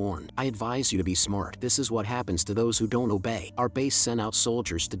shots warned, I advise you to be smart. This is what happens to those who don't obey. Our base sent out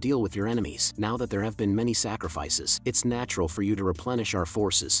soldiers to deal with your enemies. Now that there have been many sacrifices, it's natural for you to replenish our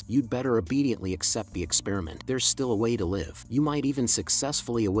forces. You'd better obediently accept the experiment. There's still a way to live. You might even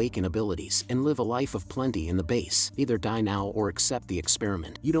successfully awaken abilities and live a life of plenty in the base. Either die now or accept the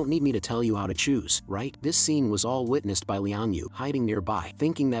experiment. You don't need me to tell you how to choose, right? This scene was all witnessed by Liang Yu, hiding nearby,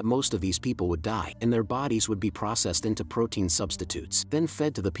 thinking that most of these people would die, and their bodies would be processed into protein substitutes, then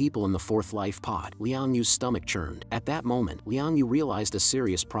fed to the people in the 4th life pod. Liang Yu's stomach churned. At that moment, Liang Yu realized a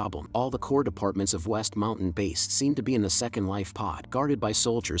serious problem. All the core departments of West Mountain Base seemed to be in the 2nd life pod, guarded by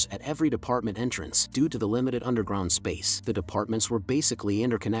soldiers at every department entrance. Due to the limited underground space, the departments were basically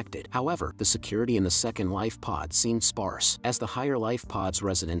interconnected. However, the security in the 2nd life pod seemed sparse, as the higher life pod's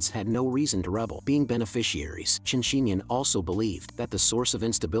residents had no reason to rebel, being beneficiaries. Qin also believed that the source of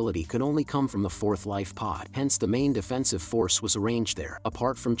instability could only come from the 4th life pod, hence the main defensive force was arranged there.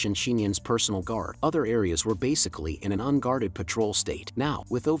 Apart from Qin personal guard, other areas were basically in an unguarded patrol state. Now,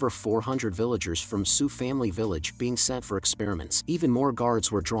 with over 400 villagers from Su family village being sent for experiments, even more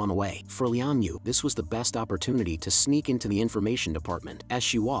guards were drawn away. For Liang Yu, this was the best opportunity to sneak into the information department. As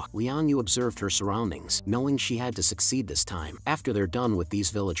she walked, Liang Yu observed her surroundings, knowing she had to succeed this time. After they're done with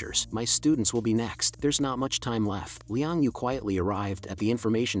these villagers, my students will be next. There's not much time left. Liang Yu quietly arrived at the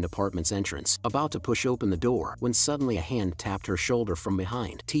information department's entrance, about to push open the door, when suddenly a hand tapped her shoulder from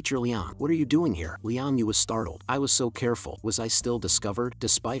behind. Teacher Liang, what are you doing here? Liang Yu was startled. I was so careful. Was I still discovered?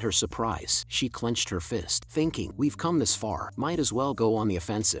 Despite her surprise, she clenched her fist, thinking, we've come this far, might as well go on the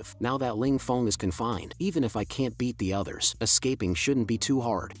offensive. Now that Ling Feng is confined, even if I can't beat the others, escaping shouldn't be too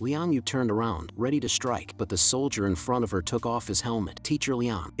hard. Liang Yu turned around, ready to strike, but the soldier in front of her took off his helmet. Teacher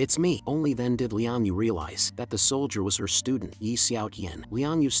Liang, it's me. Only then did Liang Yu realize that the soldier was her student, Yi Xiaotian.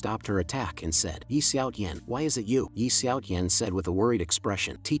 Liang Yu stopped her attack and said, Yi Xiaotian, why is it you? Yi Xiaotian said with a worried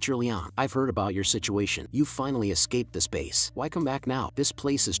expression, Teacher Liang, I've heard about your situation. You finally escaped this base. Why come back now? This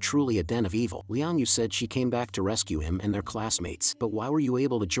place is truly a den of evil. Liang Yu said she came back to rescue him and their classmates. But why were you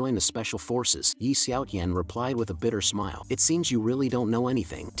able to join the special forces? Yi Xiaotian replied with a bitter smile. It seems you really don't know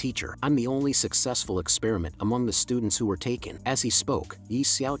anything, teacher. I'm the only successful experiment among the students who were taken. As he spoke, Yi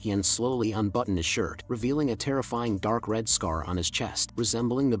Xiaotian slowly unbuttoned his shirt, revealing a terrifying dark red scar on his chest,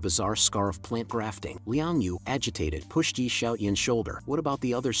 resembling the bizarre scar of plant grafting. Liang Yu, agitated, pushed Yi Xiaotian's shoulder. What about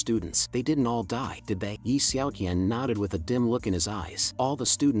the other students? They didn't all die, did they? Yi Xiaotian nodded with a dim look in his eyes. All the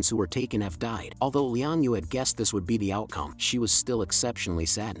students who were taken have died. Although Liang Yu had guessed this would be the outcome, she was still exceptionally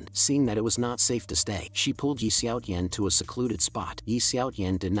saddened, seeing that it was not safe to stay. She pulled Yi Xiaotian to a secluded spot. Yi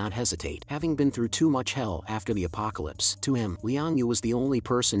Xiaotian did not hesitate, having been through too much hell after the apocalypse. To him, Liang Yu was the only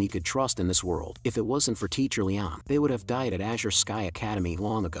person he could trust in this world. If it wasn't for Teacher Liang, they would have died at Azure Sky Academy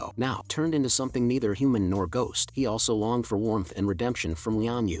long ago. Now, turned into something neither human nor ghost, he also longed for warmth and redemption from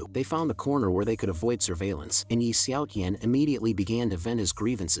Liang Yu. They found a corner where they could avoid surveillance, and Yi Xiaotian immediately began to vent his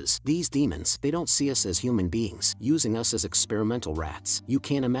grievances. These demons, they don't see us as human beings, using us as experimental rats. You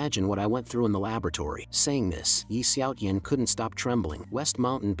can't imagine what I went through in the laboratory. Saying this, Yi Xiaotian couldn't stop trembling. West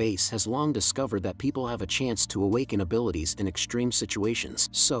Mountain Base has long discovered that people have a chance to awaken abilities in extreme situations.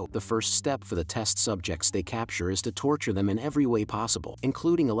 So, the first step for the test subjects they capture is to torture them in every way possible,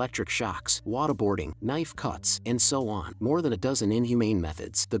 including electric shocks, waterboarding, knife cuts, and so on. More than a dozen inhumane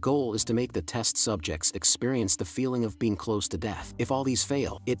methods. The goal is to make the test subjects experience the feeling of being close to death. If all these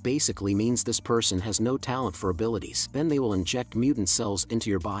fail, it basically means this person has no talent for abilities. Then they will inject mutant cells into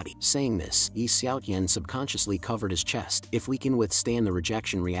your body. Saying this, Yi Xiaotian subconsciously covered his chest. If we can withstand the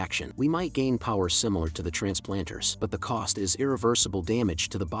rejection reaction, we might gain power similar to the transplanters, but the cost is irreversible damage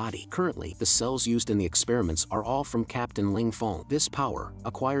to the body. Currently, the cells used in the experiments are all from Captain Ling Feng. This power,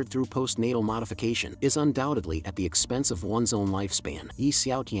 acquired through postnatal modification, is undoubtedly at the expense of one's own lifespan. Yi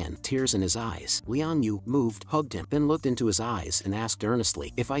Xiaotian, tears in his eyes. Liang Yu moved, hugged him, then looked into his eyes and asked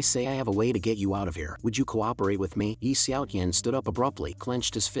earnestly, if I say I have a way to get you out of here, would you cooperate with me? Yi Xiaotian stood up abruptly,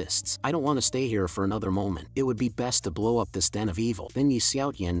 clenched his fists. I don't want to stay here for another moment. It would be best to blow up this den of evil. Then Yi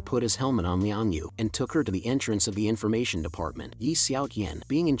Xiaotian put his helmet on Liang Yu and took her to the entrance of the information department. Yi Xiaotian,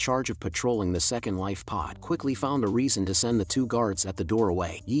 being in charge of patrolling the 2nd life pod, quickly found a reason to send the 2 guards at the door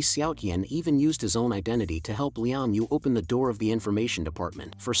away. Yi Xiaotian even used his own identity to help Liang Yu open the door of the information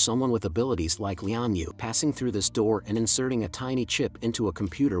department. For someone with abilities like Liang Yu, passing through this door and inserting a tiny chip into a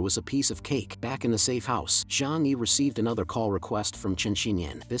computer was a piece of cake. Back in the safe house, Zhang Yi received another call request from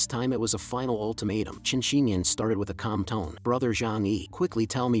Qin. This time it was a final ultimatum. Qin started with a calm tone. Brother Zhang Yi, quickly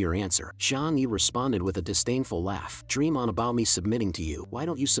tell me your answer. Zhang Yi responded with a disdainful painful laugh. Dream on about me submitting to you. Why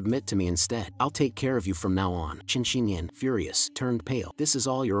don't you submit to me instead? I'll take care of you from now on. Xinxian, furious, turned pale. This is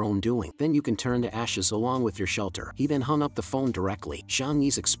all your own doing. Then you can turn to ashes along with your shelter. He then hung up the phone directly. Zhang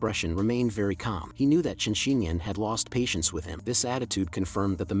Yi's expression remained very calm. He knew that Xinxian had lost patience with him. This attitude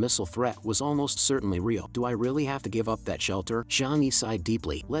confirmed that the missile threat was almost certainly real. Do I really have to give up that shelter? Zhang Yi sighed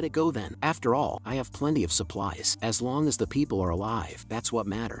deeply. Let it go then. After all, I have plenty of supplies. As long as the people are alive, that's what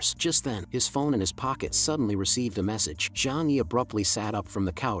matters. Just then, his phone in his pocket suddenly received a message. Zhang Yi abruptly sat up from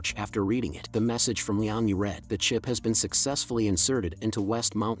the couch after reading it. The message from Liang Yu read, "The chip has been successfully inserted into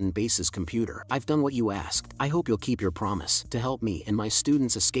West Mountain Base's computer. I've done what you asked. I hope you'll keep your promise to help me and my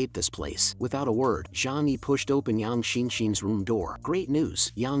students escape this place." Without a word, Zhang Yi pushed open Yang Xinxin's room door. Great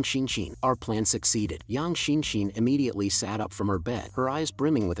news, Yang Xinxin. Our plan succeeded. Yang Xinxin immediately sat up from her bed, her eyes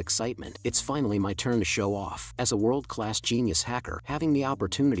brimming with excitement. It's finally my turn to show off. As a world-class genius hacker, having the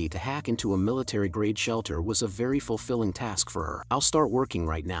opportunity to hack into a military-grade shelter was a very fulfilling task for her. I'll start working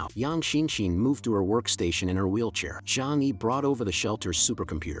right now. Yang Xinxin moved to her workstation in her wheelchair. Zhang Yi brought over the shelter's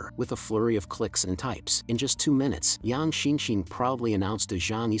supercomputer, with a flurry of clicks and types. In just 2 minutes, Yang Xinxin proudly announced to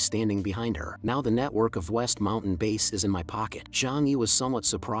Zhang Yi standing behind her, "Now the network of West Mountain Base is in my pocket." Zhang Yi was somewhat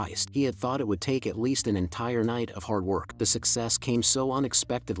surprised. He had thought it would take at least an entire night of hard work. The success came so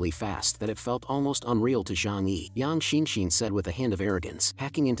unexpectedly fast that it felt almost unreal to Zhang Yi. Yang Xinxin said with a hint of arrogance,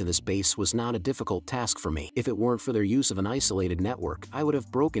 "Hacking into this base was not a difficult task for me. If it weren't for their use of an isolated network, I would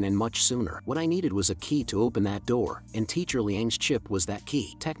have broken in much sooner. What I needed was a key to open that door, and Teacher Liang's chip was that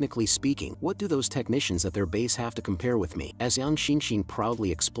key. Technically speaking, what do those technicians at their base have to compare with me?" As Yang Xinxin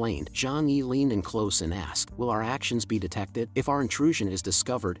proudly explained, Zhang Yi leaned in close and asked, "Will our actions be detected? If our intrusion is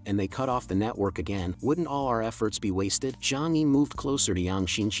discovered and they cut off the network again, wouldn't all our efforts be wasted?" Zhang Yi moved closer to Yang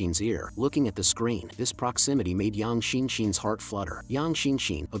Xinxin's ear, looking at the screen. This proximity made Yang Xinxin's heart flutter. Yang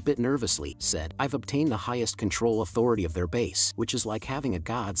Xinxin, a bit nervously, said, "I've obtained the highest control authority of their base, which is like having a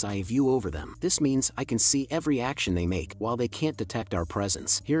god's eye view over them. This means I can see every action they make, while they can't detect our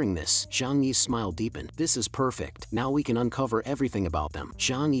presence." Hearing this, Zhang Yi's smile deepened. "This is perfect. Now we can uncover everything about them."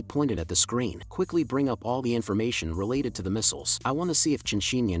 Zhang Yi pointed at the screen. "Quickly bring up all the information related to the missiles. I want to see if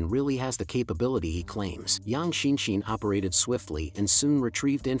Xinxian really has the capability he claims." Yang Xinxin operated swiftly and soon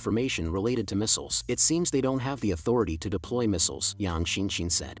retrieved information related to missiles. "It seems they don't have the authority to deploy missiles," Yang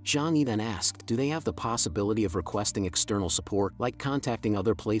Xinxin said. Zhang Yi then asked, "Do they have the possibility of requesting external support, like contacting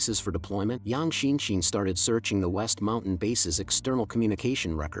other places for deployment?" Yang Xinxin started searching the West Mountain Base's external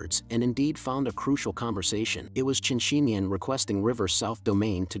communication records and indeed found a crucial conversation. It was Xinxian requesting River South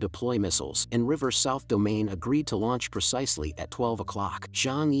Domain to deploy missiles, and River South Domain agreed to launch precisely at 12 o'clock.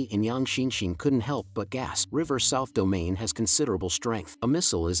 Zhang Yi and Yang Xinxin couldn't help but gasp. River South Domain has considerable strength. A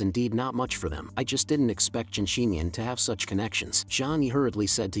missile is indeed not much for them. I just didn't expect Xinxian to have such connections. Zhang Yi hurriedly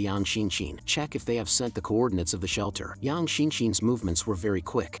said to Yang Xinxin, "Check if they have sent the coordinates of the shelter." Yang Xinxin's movements were very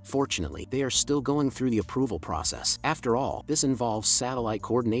quick. Fortunately, they are still going through the approval process. After all, this involves satellite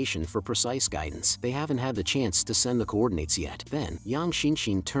coordination for precise guidance. They haven't had the chance to send the coordinates yet. Then, Yang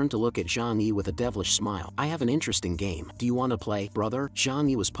Xinxin turned to look at Zhang Yi with a devilish smile. "I have an interesting game. Do you want to play, brother?" Zhang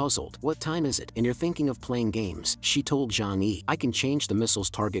Yi was puzzled. "What time is it? And you're thinking of playing games?" She told Zhang Yi, "I can change the missile's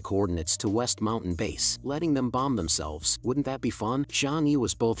target coordinates to West Mountain Base, letting them bomb themselves. Wouldn't that be fun?" Zhang Yi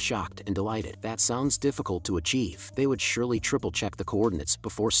was both shocked and delighted. That sounds difficult to achieve. They would surely triple-check the coordinates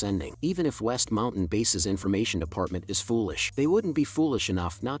before sending. Even if West Mountain Base's information department is foolish, they wouldn't be foolish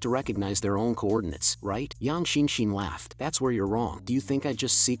enough not to recognize their own coordinates, right? Yang Xinxin laughed. "That's where you're wrong. Do you think I'd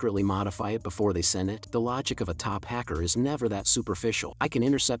just secretly modify it before they send it? The logic of a top hacker is never that superficial. I can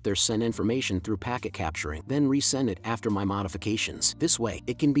intercept their sent information through packet capturing, then resend it after my modifications. This way,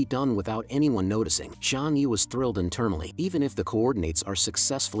 it can be done without anyone noticing." Zhang Yi was thrilled internally. Even if the coordinates are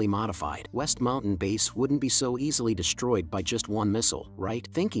successfully modified, West Mountain Base wouldn't be so easily destroyed by just one missile, right?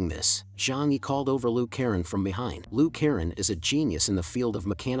 Thinking this, Zhang Yi called over Liu Karen from behind. Liu Karen is a genius in the field of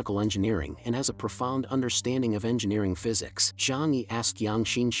mechanical engineering and has a profound understanding of engineering physics. Zhang Yi asked Yang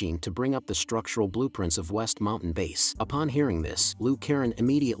Xinxin to bring up the structural blueprints of West Mountain Base. Upon hearing this, Liu Karen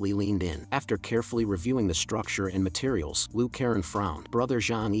immediately leaned in. After carefully reviewing the structure and materials, Liu Karen frowned. "Brother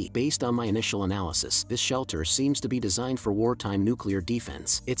Zhang Yi, based on my initial analysis, this shelter seems to be designed for wartime nuclear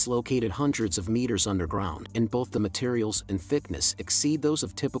defense. It's located hundreds of meters underground, and both the materials and thickness exceed those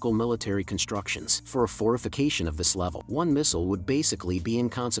of typical military constructions. For a fortification of this level, one missile would basically be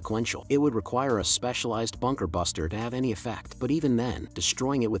inconsequential. It would require a specialized bunker buster to have any effect, but even then,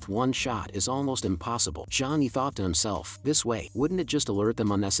 destroying it with one shot is almost impossible." Zhang Yi thought to himself, "This way, wouldn't it just alert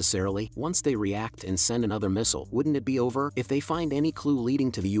them unnecessarily? Once they react and send another missile, wouldn't it be over? If they find any clue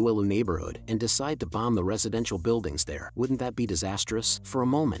leading to the Uelu neighborhood and decide to bomb the residential buildings there, wouldn't that be disastrous?" For a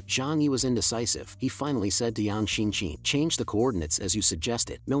moment, Zhang Yi was indecisive. decisive. He finally said to Yang Xinqin, change the coordinates as you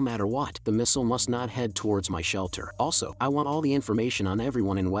suggested. No matter what, the missile must not head towards my shelter. Also, I want all the information on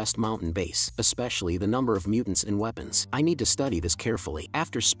everyone in West Mountain Base, especially the number of mutants and weapons. I need to study this carefully.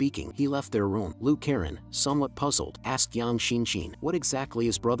 After speaking, he left their room. Lu Karen, somewhat puzzled, asked Yang Xinqin, what exactly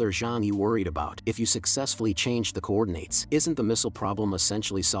is Brother Zhang Yi worried about? If you successfully change the coordinates, isn't the missile problem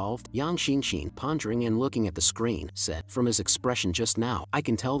essentially solved? Yang Xinqin, pondering and looking at the screen, said, from his expression just now, I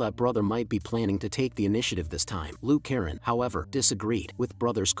can tell that brother might be planning to take the initiative this time. Lu Karen, however, disagreed with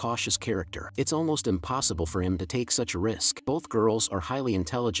brother's cautious character. It's almost impossible for him to take such a risk. Both girls are highly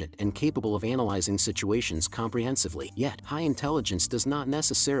intelligent and capable of analyzing situations comprehensively. Yet, high intelligence does not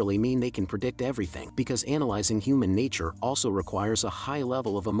necessarily mean they can predict everything, because analyzing human nature also requires a high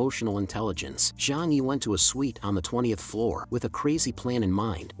level of emotional intelligence. Zhang Yi went to a suite on the 20th floor with a crazy plan in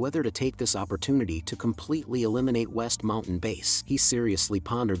mind, whether to take this opportunity to completely eliminate West Mountain Base. He seriously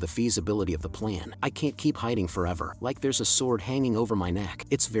pondered the feasibility of the plan. I can't keep hiding forever, like there's a sword hanging over my neck.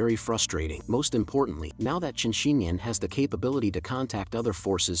 It's very frustrating. Most importantly, now that Xinxian has the capability to contact other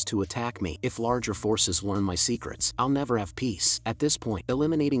forces to attack me, if larger forces learn my secrets, I'll never have peace. At this point,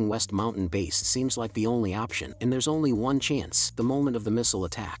 eliminating West Mountain Base seems like the only option, and there's only one chance, the moment of the missile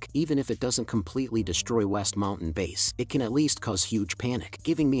attack. Even if it doesn't completely destroy West Mountain Base, it can at least cause huge panic,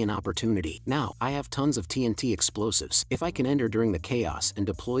 giving me an opportunity. Now, I have tons of TNT explosives. If I can enter during the chaos and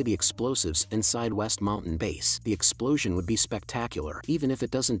deploy the explosives inside West Mountain Base, the explosion would be spectacular. Even if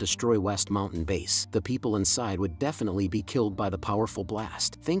it doesn't destroy West Mountain Base, the people inside would definitely be killed by the powerful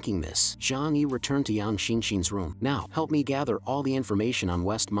blast. Thinking this, Zhang Yi returned to Yang Xinxin's room. Now, help me gather all the information on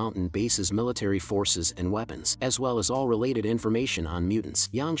West Mountain Base's military forces and weapons, as well as all related information on mutants.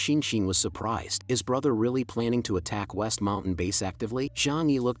 Yang Xinxin was surprised. Is brother really planning to attack West Mountain Base actively?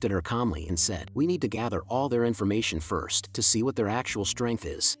 Zhang Yi looked at her calmly and said, we need to gather all their information first, to see what their actual strength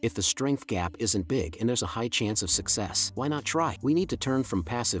is. If the strength gap isn't big and there's a high chance of success, why not try? We need to turn from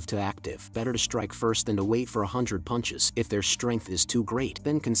passive to active. Better to strike first than to wait for 100 punches. If their strength is too great,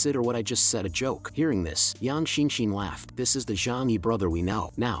 then consider what I just said a joke. Hearing this, Yang Xinxin laughed. This is the Zhang Yi brother we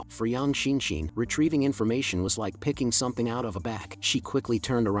know. Now, for Yang Xinxin, retrieving information was like picking something out of a bag. She quickly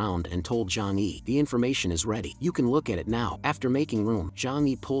turned around and told Zhang Yi, the information is ready. You can look at it now. After making room, Zhang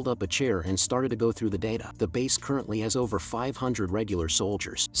Yi pulled up a chair and started to go through the data. The base currently has over 500 regular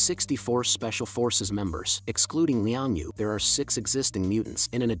soldiers, 64 special forces members. Excluding Liang Yu, there are 6 existing mutants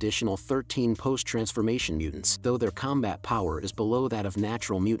and an additional 13 post-transformation mutants. Though their combat power is below that of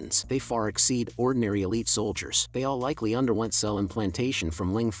natural mutants, they far exceed ordinary elite soldiers. They all likely underwent cell implantation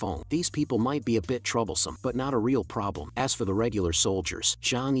from Ling Feng. These people might be a bit troublesome, but not a real problem. As for the regular soldiers,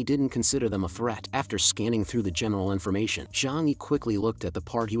 Zhang Yi didn't consider them a threat. After scanning through the general information, Zhang Yi quickly looked at the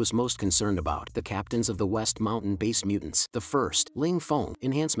part he was most concerned about, the captains of the West Mountain Base mutants. The first, Ling Feng,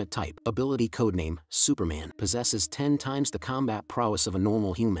 enhancement type, ability codename, Superman, possesses 10 times the combat prowess of a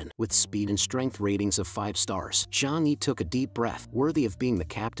normal human, with speed and strength ratings of 5 stars. Zhang Yi took a deep breath, worthy of being the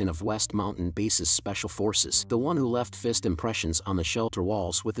captain of West Mountain Base's special forces, the one who left fist impressions on the shelter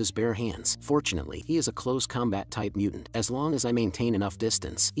walls with his bare hands. Fortunately, he is a close combat type mutant. As long as I maintain enough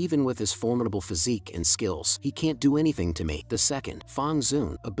distance, even with his formidable physique and skills, he can't do anything to me. The second, Fang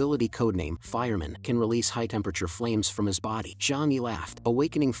Zun, ability codename, Fireman, can release high-temperature flames from his body. Zhang Yi laughed.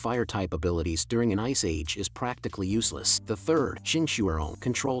 Awakening fire-type abilities during an ice age is practically useless. The third, Xingxuerong,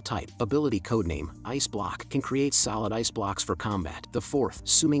 control type, ability codename, Ice Block, can create solid ice blocks for combat. The fourth,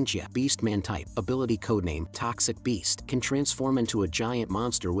 Sumingjie, Beastman type, ability codename, Toxic Beast, can transform into a giant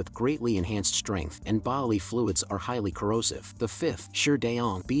monster with greatly enhanced strength, and bodily fluids are highly corrosive. The fifth,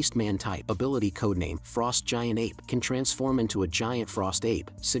 Shidaong, Beastman type, ability codename, Frost Giant Ape, can transform into a giant frost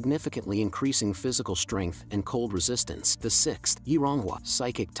ape, significantly increasing physical strength and cold resistance. The sixth, Yironghua,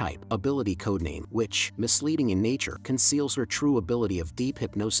 psychic type, ability codename, which, misleading in nature, conceals her true ability of deep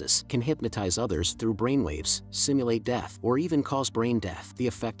hypnosis, can hypnotize others through brainwaves, simulate death, or even cause brain death. The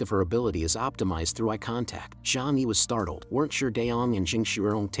effect of her ability is optimized through eye contact. Zhang Yi was startled. Weren't Shidaong and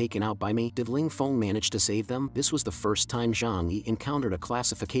Xingxuerong taken out by me? Did Ling Feng manage to save them? This was the first time Zhang Yi encountered a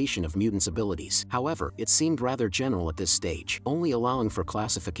classification of mutants' abilities. However, it seemed rather general at this stage, only allowing for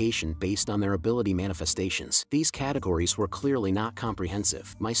classification based on their ability manifestations. These categories were clearly not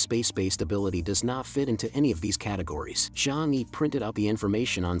comprehensive. My space-based ability does not fit into any of these categories. Zhang Yi printed out the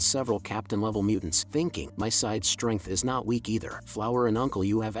information on several captain-level mutants, thinking, my side strength is not weak either. Flower and Uncle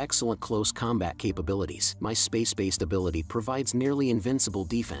You have excellent close combat capabilities. My space-based ability provides nearly invincible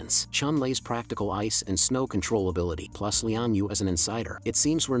defense. Chun Lei's practical ice and snow control ability, plus Liang Yu as an insider. It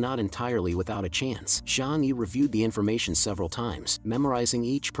seems we're not entirely without a chance. Zhang Yi reviewed the information several times, memorizing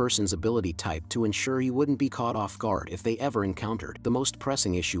each person's ability type to ensure he wouldn't be caught off guard if they ever encountered. The most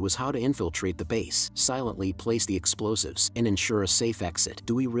pressing issue you was how to infiltrate the base, silently place the explosives, and ensure a safe exit.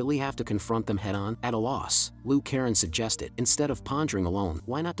 Do we really have to confront them head-on? At a loss, Liu Karen suggested, instead of pondering alone,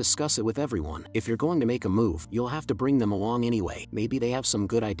 why not discuss it with everyone? If you're going to make a move, you'll have to bring them along anyway. Maybe they have some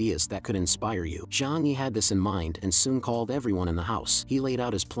good ideas that could inspire you. Zhang Yi had this in mind and soon called everyone in the house. He laid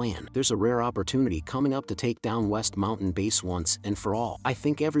out his plan. There's a rare opportunity coming up to take down West Mountain Base once and for all. I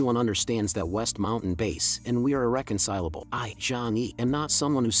think everyone understands that West Mountain Base, and we are irreconcilable. I, Zhang Yi, am not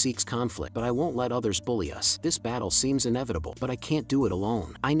someone who seeks conflict, but I won't let others bully us. This battle seems inevitable, but I can't do it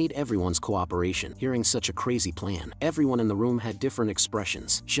alone. I need everyone's cooperation. Hearing such a crazy plan, everyone in the room had different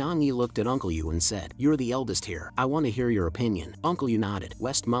expressions. Zhang Yi looked at Uncle Yu and said, "You're the eldest here. I want to hear your opinion." Uncle Yu nodded.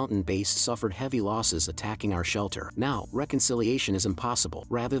 West Mountain Base suffered heavy losses attacking our shelter. Now, reconciliation is impossible.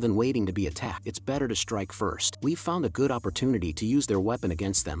 Rather than waiting to be attacked, it's better to strike first. We've found a good opportunity to use their weapon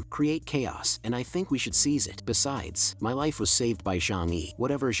against them, create chaos, and I think we should seize it. Besides, my life was saved by Zhang Yi.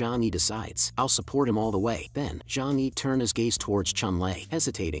 Whatever Zhang Yi decides, I'll support him all the way. Then, Zhang Yi turned his gaze towards Chun-Lei.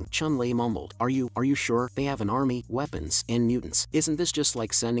 Hesitating, Chun-Lei mumbled, Are you sure? They have an army, weapons, and mutants. Isn't this just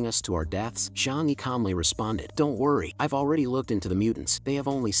like sending us to our deaths?" Zhang Yi calmly responded, "Don't worry, I've already looked into the mutants. They have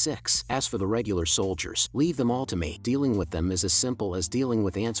only 6. As for the regular soldiers, leave them all to me. Dealing with them is as simple as dealing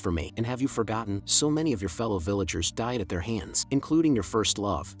with ants for me. And have you forgotten? So many of your fellow villagers died at their hands, including your first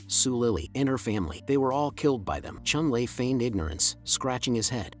love, Su Lily, and her family. They were all killed by them." Chun-Lei feigned ignorance, scratching his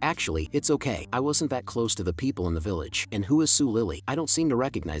head. "Actually, it's okay. I wasn't that close to the people in the village. And who is Su Lily? I don't seem to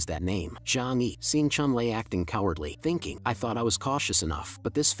recognize that name." Zhang Yi, seeing Chun-Lei acting cowardly, thinking, "I thought I was cautious enough,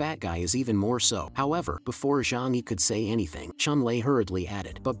 but this fat guy is even more so." However, before Zhang Yi could say anything, Chun-Lei hurriedly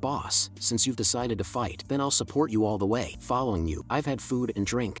added, "But boss, since you've decided to fight, then I'll support you all the way. Following you, I've had food and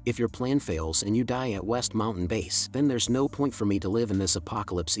drink. If your plan fails and you die at West Mountain Base, then there's no point for me to live in this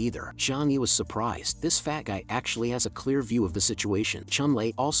apocalypse either." Zhang Yi was surprised. This fat guy actually has a clear view of the situation.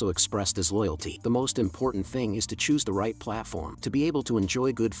 Chun-Lei also expressed his loyalty. "The most important thing is to choose the right platform, to be able to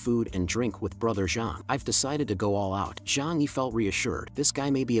enjoy good food and drink with brother Zhang. I've decided to go all out." Zhang Yi felt reassured. This guy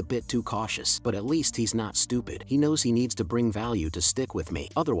may be a bit too cautious, but at least he's not stupid. He knows he needs to bring value to stick with me.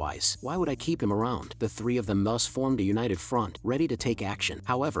 Otherwise, why would I keep him around? The three of them thus formed a united front, ready to take action.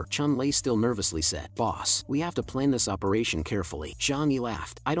 However, Chun-Lei still nervously said, "Boss, we have to plan this operation carefully." Zhang Yi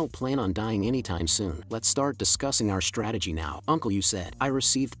laughed. "I don't plan on dying anytime soon. Let's start discussing our strategy now." Uncle Yu said, "I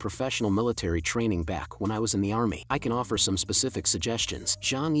received professional military training back when I was in the army. I can offer some specific suggestions."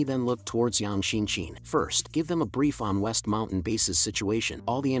 Zhang Yi then looked towards Yang Xinxin. "First, give them a brief on West Mountain Base's situation.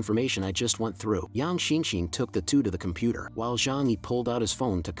 All the information I just went through." Yang Xinxin took the 2 to the computer, while Zhang Yi pulled out his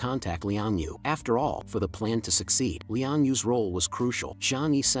phone to contact Liang Yu. After all, for the plan to succeed, Liang Yu's role was crucial.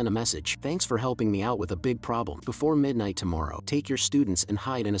 Zhang Yi sent a message, "Thanks for helping me out with a big problem. Before midnight tomorrow, take your students and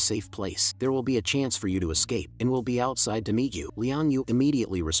hide in a safe place. There will be a chance for you to escape, and we'll be outside to meet you." Liang Yu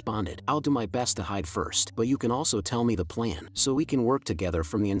immediately responded, "I'll do my best to hide first, but you can also tell me the plan, so we can work together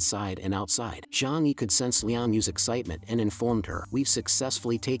from the inside and outside." Zhang Yi could sense Liang Yu's excitement and informed her, "We've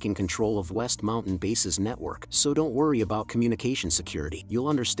successfully taken control of West Mountain Base's network, so don't worry about communication security. You'll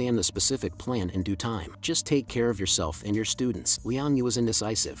understand the specific plan in due time. Just take care of yourself and your students." Liang Yu was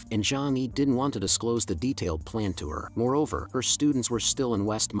indecisive, and Zhang Yi didn't want to disclose the detailed plan to her. Moreover, her students were still in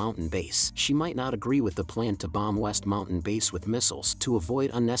West Mountain Base. She might not agree with the plan to bomb West Mountain Base with missiles to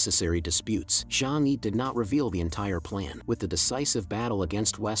avoid unnecessary disputes. Zhang Yi did not reveal the entire plan. With the decisive battle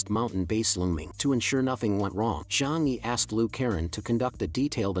against West Mountain Base looming, to ensure nothing went wrong, Zhang Yi asked Liu Karen to conduct a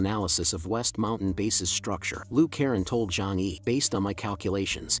detailed analysis of West Mountain Base's structure. Liu Karen told Zhang Yi, "Based on my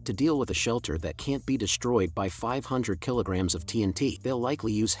calculations, to deal with a shelter that can't be destroyed by 500 kilograms of TNT, they'll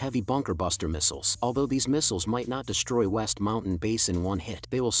likely use heavy bunker buster missiles. Although these missiles might not destroy West Mountain Base in one hit,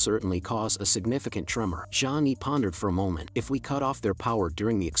 they will certainly cause a significant tremor." Zhang Yi pondered for a moment. If we cut off their power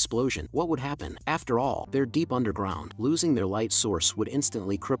during the explosion, what would happen? After all, they're deep underground. Losing their light source would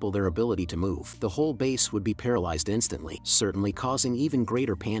instantly cripple their ability to move. The whole base would be paralyzed instantly, certainly causing even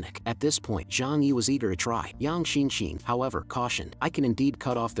greater panic. At this point, Zhang Yi was eager to try. Yang Xinxin, however, cautioned, "I can indeed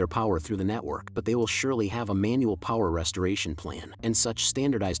cut off their power through the network, but they will surely have a manual power restoration plan, and such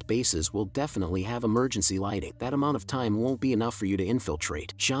standardized bases will definitely have emergency lighting. That amount of time won't be enough for you to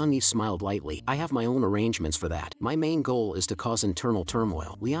infiltrate." Zhang Yi smiled lightly. "I have my own arrangements for that. My main goal is to cause internal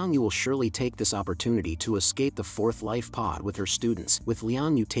turmoil. Liang Yu will surely take this opportunity to escape the 4th Life Pod with her students. With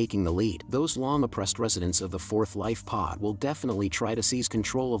Liang Yu taking the lead, those long-oppressed residents of the 4th Life Pod will definitely try to seize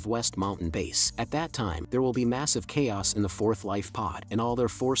control of West Mountain Base. At that time, there will be massive chaos in the 4th Life Pod, and all their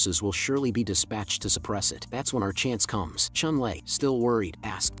forces will surely be dispatched to suppress it. That's when our chance comes." Chun-Lei, still worried,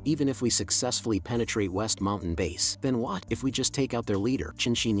 asked, "Even if we successfully penetrate West Mountain Base, then what if we just take out their leader,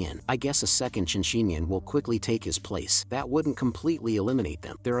 Qin Xinyan? I guess a second Qin Xinyan will quickly take his place. That wouldn't completely completely eliminate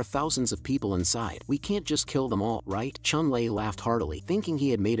them. There are thousands of people inside. We can't just kill them all, right? Chun-Li laughed heartily, thinking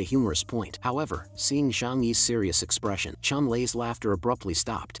he had made a humorous point. However, seeing Zhang Yi's serious expression, Chun-Li's laughter abruptly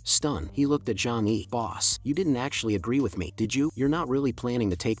stopped. Stunned, he looked at Zhang Yi. Boss, you didn't actually agree with me, did you? You're not really planning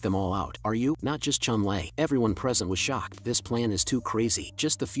to take them all out, are you? Not just Chun-Li. Everyone present was shocked. This plan is too crazy.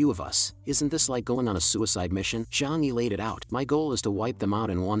 Just a few of us. Isn't this like going on a suicide mission? Zhang Yi laid it out. My goal is to wipe them out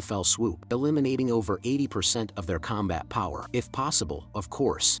in one fell swoop, eliminating over 80% of their combat power. If possible, of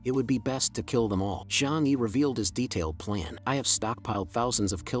course, it would be best to kill them all. Zhang Yi revealed his detailed plan. I have stockpiled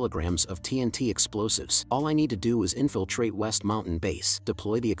thousands of kilograms of TNT explosives. All I need to do is infiltrate West Mountain Base,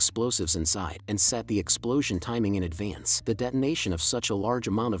 deploy the explosives inside, and set the explosion timing in advance. The detonation of such a large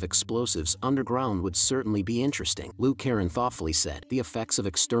amount of explosives underground would certainly be interesting. Liu Karen thoughtfully said, the effects of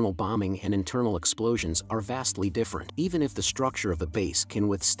external bombing and internal explosions are vastly different. Even if the structure of the base can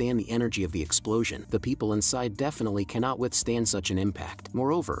withstand the energy of the explosion, the people inside definitely cannot withstand such an impact.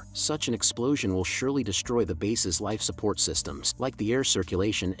 Moreover, such an explosion will surely destroy the base's life support systems, like the air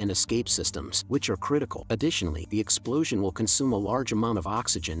circulation and escape systems, which are critical. Additionally, the explosion will consume a large amount of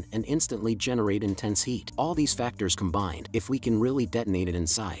oxygen and instantly generate intense heat. All these factors combined, if we can really detonate it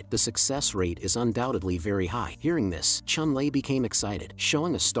inside, the success rate is undoubtedly very high. Hearing this, Chun-Li became excited,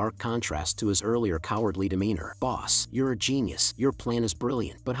 showing a stark contrast to his earlier cowardly demeanor. Boss, you're a genius. Your plan is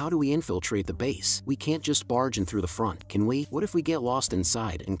brilliant. But how do we infiltrate the base? We can't just barge in through the front, can we? What if we get lost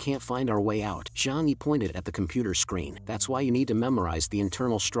inside and can't find our way out? Zhang Yi pointed at the computer screen. That's why you need to memorize the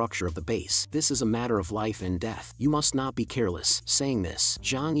internal structure of the base. This is a matter of life and death. You must not be careless. Saying this,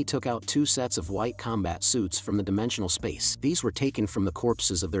 Zhang Yi took out 2 sets of white combat suits from the dimensional space. These were taken from the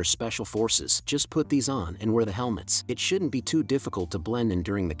corpses of their special forces. Just put these on and wear the helmets. It shouldn't be too difficult to blend in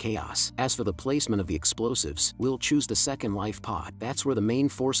during the chaos. As for the placement of the explosives, we'll choose the second life pod. That's where the main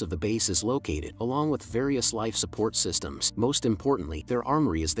force of the base is located, along with various life support systems. Most importantly, their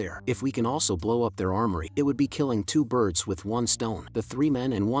armory is there. If we can also blow up their armory, it would be killing 2 birds with 1 stone. The 3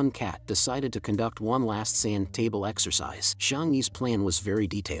 men and 1 cat decided to conduct one last sand table exercise. Zhang Yi's plan was very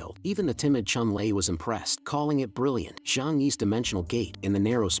detailed. Even the timid Chun-Li was impressed, calling it brilliant. Zhang Yi's dimensional gate in the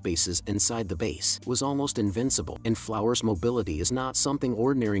narrow spaces inside the base was almost invincible, and Flower's mobility is not something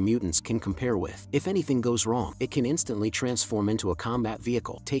ordinary mutants can compare with. If anything goes wrong, it can instantly transform into a combat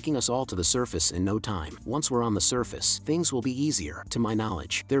vehicle, taking us all to the surface in no time. Once we're on the surface, things will be easier. To my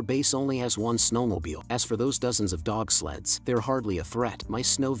knowledge, their base only has 1 snowmobile. As for those dozens of dog sleds, they're hardly a threat. My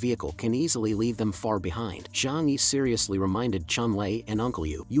snow vehicle can easily leave them far behind. Zhang Yi seriously reminded Chun-Li and Uncle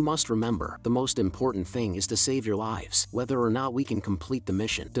Yu, you must remember, the most important thing is to save your lives. Whether or not we can complete the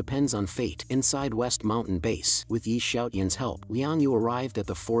mission depends on fate. Inside West Mountain Base, with Yi Xiaoyan's help, Liang Yu arrived at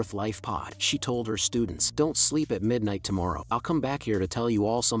the 4th life pod. She told her students, don't sleep at midnight tomorrow. I'll come back here to tell you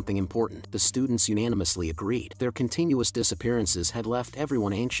all something important. The students unanimously agreed. Their continuous disappearances had left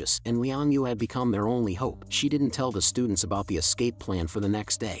everyone anxious, and Liang Yu had become their only hope. She didn't tell the students about the escape plan for the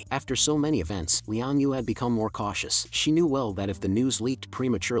next day. After so many events, Liang Yu had become more cautious. She knew well that if the news leaked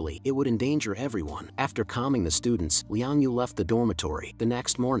prematurely, it would endanger everyone. After calming the students, Liang Yu left the dormitory. The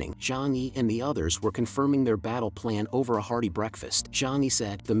next morning, Zhang Yi and the others were confirming their battle plan over a hearty breakfast. Zhang Yi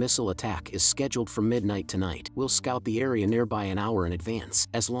said, the missile attack is scheduled for midnight tonight. We'll scout the area nearby an hour in advance.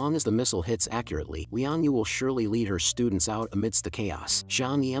 As long as the missile hits accurately, Liang Yu will surely lead her students out amidst the chaos.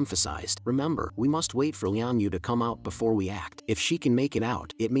 Zhang Yi emphasized, remember, we must wait for Liang Yu to come out before we act. If she can make it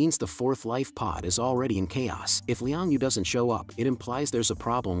out, it means the 4th life pod is already in chaos. If Liang Yu doesn't show up, it implies there's a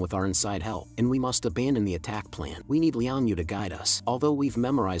problem with our inside help, and we must abandon the attack plan. We need Liang Yu to guide us. Although we've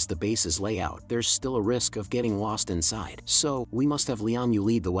memorized the base's layout, there's still a risk of getting lost inside. So, we must have Liang Yu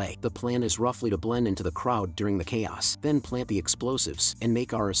lead the way. The plan is roughly to blend into the crowd during the chaos, then plant the explosives, and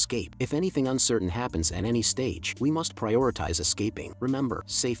make our escape. If anything uncertain happens at any stage, we must prioritize escaping. Remember,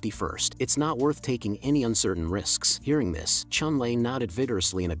 safety first. It's not worth taking any uncertain risks. Hearing this, Chun-Li nodded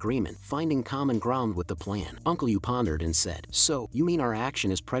vigorously in agreement, finding common ground with the plan. Uncle Yu pondered and said, so, you mean our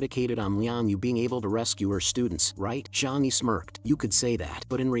action is predicated on Liang Yu being able to rescue her students, right? Zhang Yi smirked. You could say that,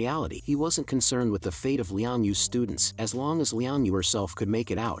 but in reality, he wasn't concerned with the fate of Liang Yu's students. As long as Liang Yu herself could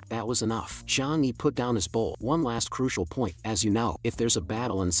make it out, that was enough. Zhang Yi put down his bowl. One last crucial point. As you know, if there's a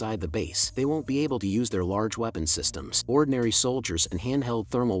battle inside the base, they won't be able to use their large weapon systems. Ordinary soldiers and handheld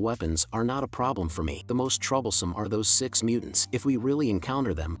thermal weapons are not a problem for me. The most troublesome are those 6 mutants. If we really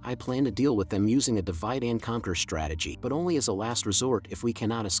encounter them, I plan to deal with them using a divide and conquer strategy, but only as a last resort if we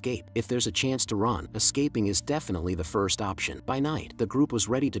cannot escape. If there's a chance to run, escaping is definitely the first option. By night, the group was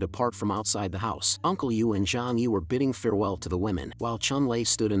ready to depart from outside the house. Uncle Yu and Zhang Yi were bidding farewell to the women, while Chun-Li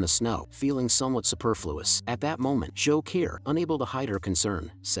stood in the snow, feeling somewhat superfluous. At that moment, Zhou Keir, unable to hide her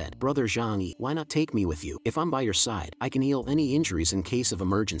concern, said, Brother Zhang Yi, why not take me with you? If I'm by your side, side. I can heal any injuries in case of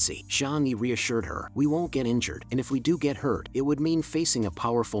emergency. Zhang Yi reassured her. We won't get injured, and if we do get hurt, it would mean facing a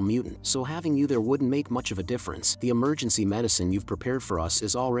powerful mutant, so having you there wouldn't make much of a difference. The emergency medicine you've prepared for us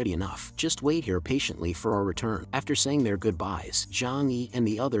is already enough. Just wait here patiently for our return. After saying their goodbyes, Zhang Yi and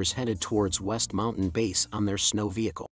the others headed towards West Mountain Base on their snow vehicle.